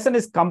the lesson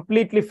is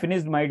completely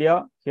finished, my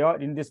dear. Here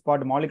in this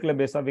part, molecular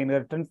base of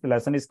inheritance, the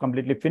lesson is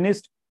completely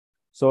finished.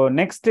 So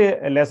next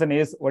lesson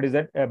is, what is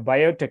that?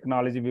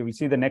 Biotechnology. We will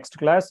see the next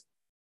class.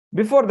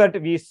 Before that,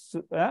 we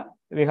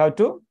have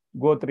to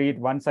go through it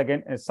once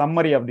again, a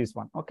summary of this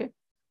one. Okay.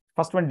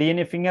 First one,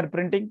 DNA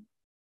fingerprinting.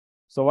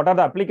 So what are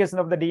the applications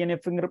of the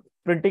DNA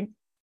fingerprinting?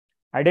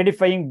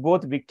 Identifying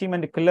both victim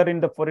and killer in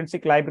the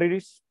forensic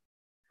libraries.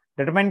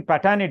 Determining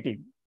paternity,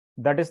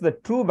 that is the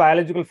true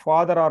biological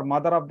father or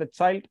mother of the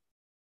child.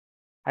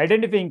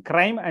 Identifying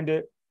crime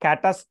and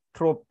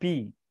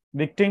catastrophe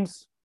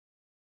victims.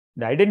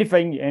 The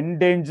identifying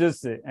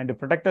endangered and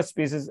protected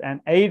species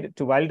and aid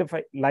to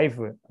wildlife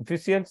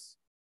officials.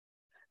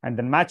 And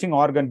then matching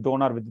organ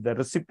donor with the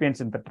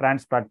recipients in the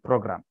transplant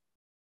program.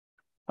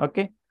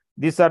 Okay.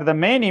 These are the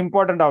main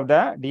important of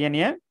the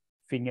DNA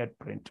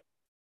fingerprint.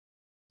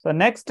 So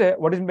next,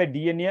 what is by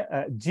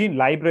DNA gene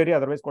library,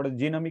 otherwise called as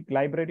genomic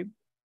library?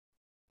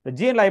 The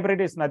gene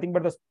library is nothing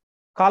but the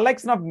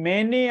collection of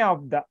many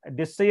of the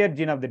desired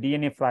gene of the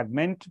DNA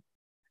fragment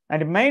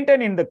and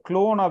maintained in the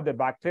clone of the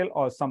bacterial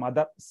or some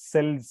other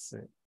cells.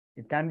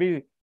 It can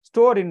be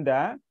stored in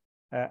the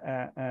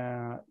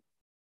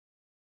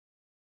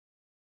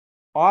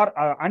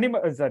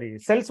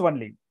cells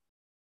only.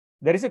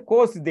 There is a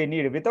course they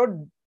need. Without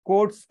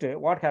codes,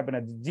 what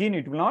happens? Gene,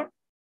 it will not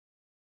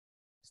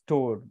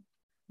store.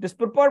 This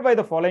prepared by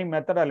the following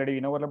method. Already we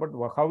know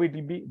about how it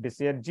will be.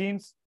 Desired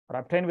genes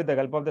are obtained with the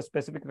help of the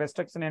specific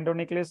restriction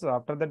endonuclease.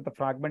 After that, the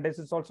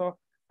fragmentation also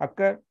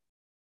occur.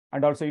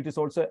 And also it is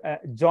also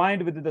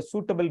joined with the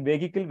suitable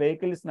vehicle.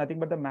 Vehicle is nothing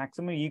but the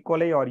maximum E.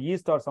 coli or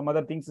yeast or some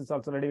other things is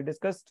also already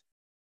discussed.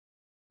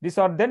 These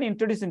are then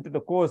introduced into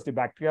the course, the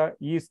bacteria,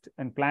 yeast,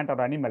 and plant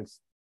or animals.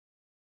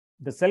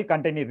 The cell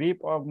containing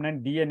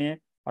recombinant DNA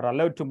are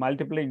allowed to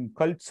multiply in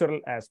cultural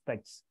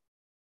aspects.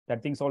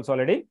 That things also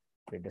already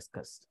we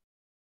discussed.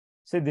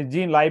 So the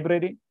gene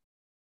library,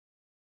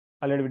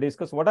 already we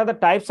discussed. What are the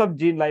types of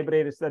gene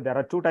libraries? There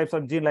are 2 types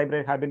of gene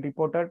library have been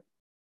reported.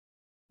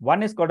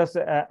 One is called as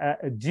a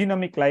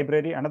genomic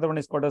library. Another one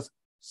is called as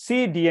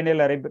cDNA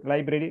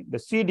library. The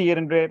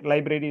cDNA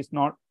library is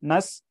not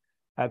NUS.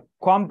 A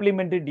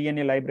complementary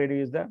DNA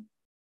library is the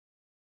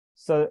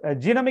So a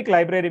genomic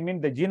library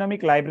means the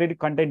genomic library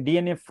contains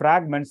DNA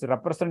fragments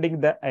representing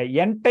the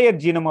entire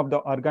genome of the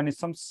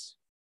organisms.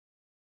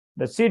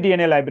 The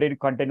cDNA library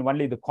contains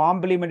only the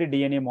complementary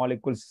DNA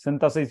molecules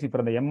synthesized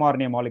from the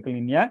mRNA molecule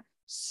in a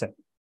cell.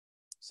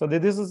 So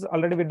this is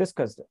already we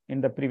discussed in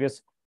the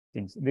previous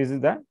things. This is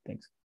the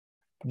things.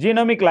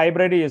 Genomic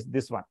library is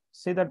this one.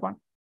 See that one?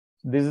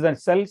 This is the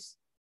cells.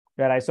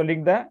 We are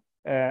isolating the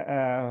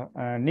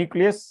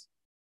nucleus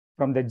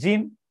from the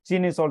gene.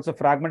 Gene is also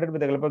fragmented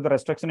with the help of the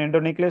restriction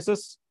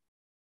endonucleases.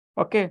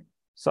 Okay.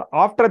 So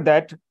after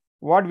that,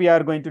 what we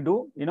are going to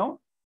do,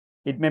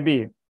 it may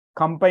be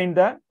combine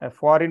the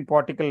foreign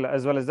particle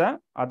as well as the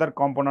other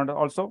component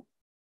also.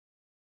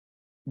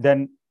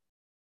 Then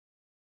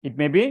it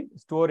may be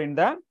stored in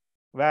the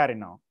where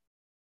now?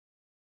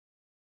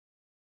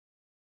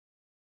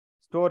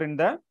 Store in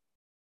the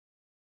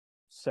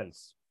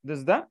cells. This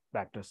is the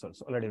bacterial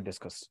cells already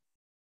discussed.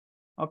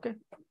 Okay.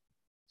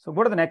 So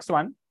go to the next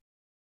one.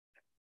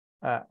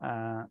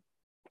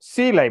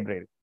 C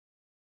library.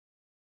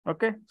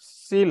 Okay.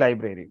 C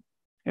library,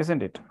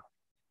 isn't it?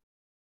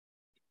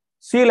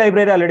 C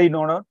library already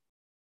known,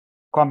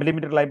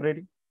 complementary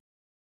library.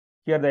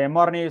 Here the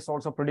mRNA is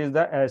also produced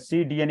the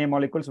cDNA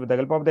molecules with the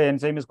help of the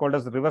enzyme is called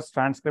as reverse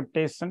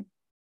transcriptation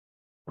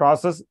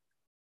process,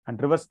 and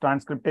reverse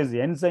transcriptase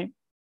enzyme.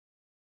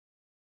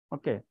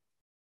 Okay.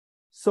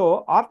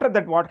 So after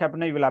that, what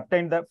happened? You will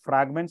obtain the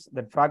fragments.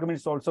 That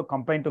fragments also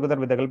combined together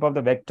with the help of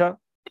the vector.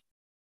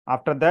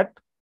 After that,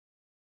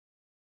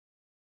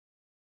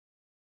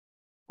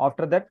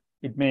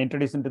 it may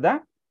introduce into the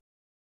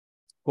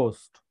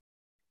host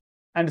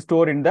and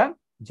store in the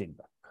gene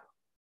bank.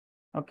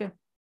 Okay.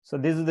 So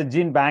this is the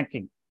gene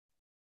banking.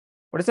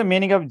 What is the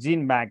meaning of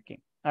gene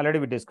banking? Already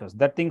we discussed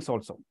that things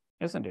also,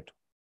 isn't it?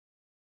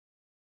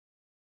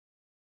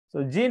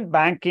 So gene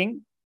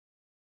banking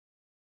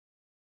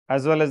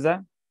as well as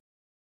the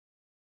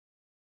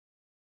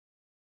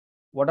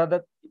what are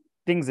the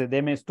things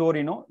they may store?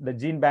 The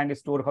gene bank is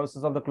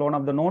storehouses of the clone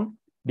of the known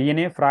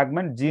DNA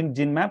fragment,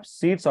 gene maps,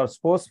 seeds or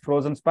spores,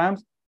 frozen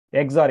sperms,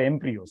 eggs or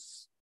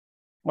embryos.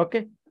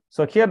 Okay.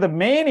 So here the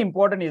main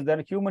important is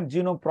that human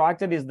genome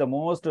project is the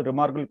most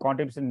remarkable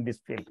contribution in this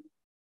field.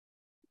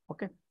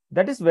 Okay.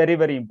 That is very,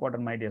 very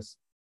important, my dears.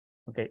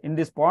 Okay. In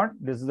this part,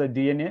 this is the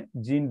DNA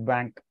gene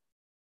bank.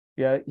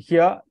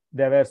 Here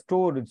they were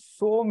stored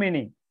so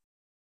many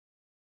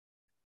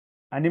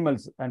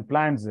animals and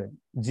plants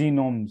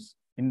genomes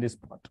in this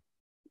part.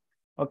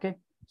 Okay.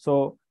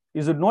 So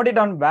you should note it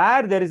down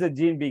where there is a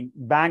gene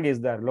bank is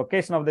there,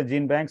 location of the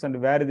gene banks, and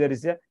where there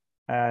is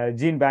a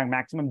gene bank,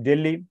 maximum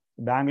Delhi,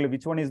 Bangalore,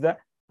 which one is the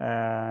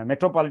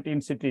metropolitan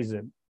cities.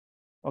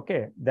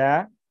 Okay.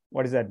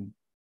 What is that?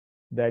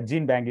 The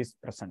gene bank is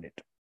present.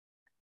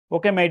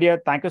 Okay, my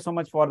dear. Thank you so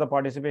much for the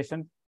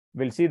participation.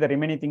 We'll see the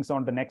remaining things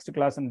on the next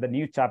class and the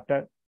new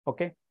chapter.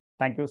 Okay.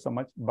 Thank you so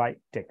much. Bye.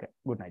 Take care.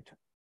 Good night.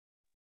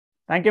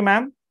 Thank you,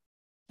 ma'am.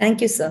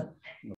 Thank you, sir.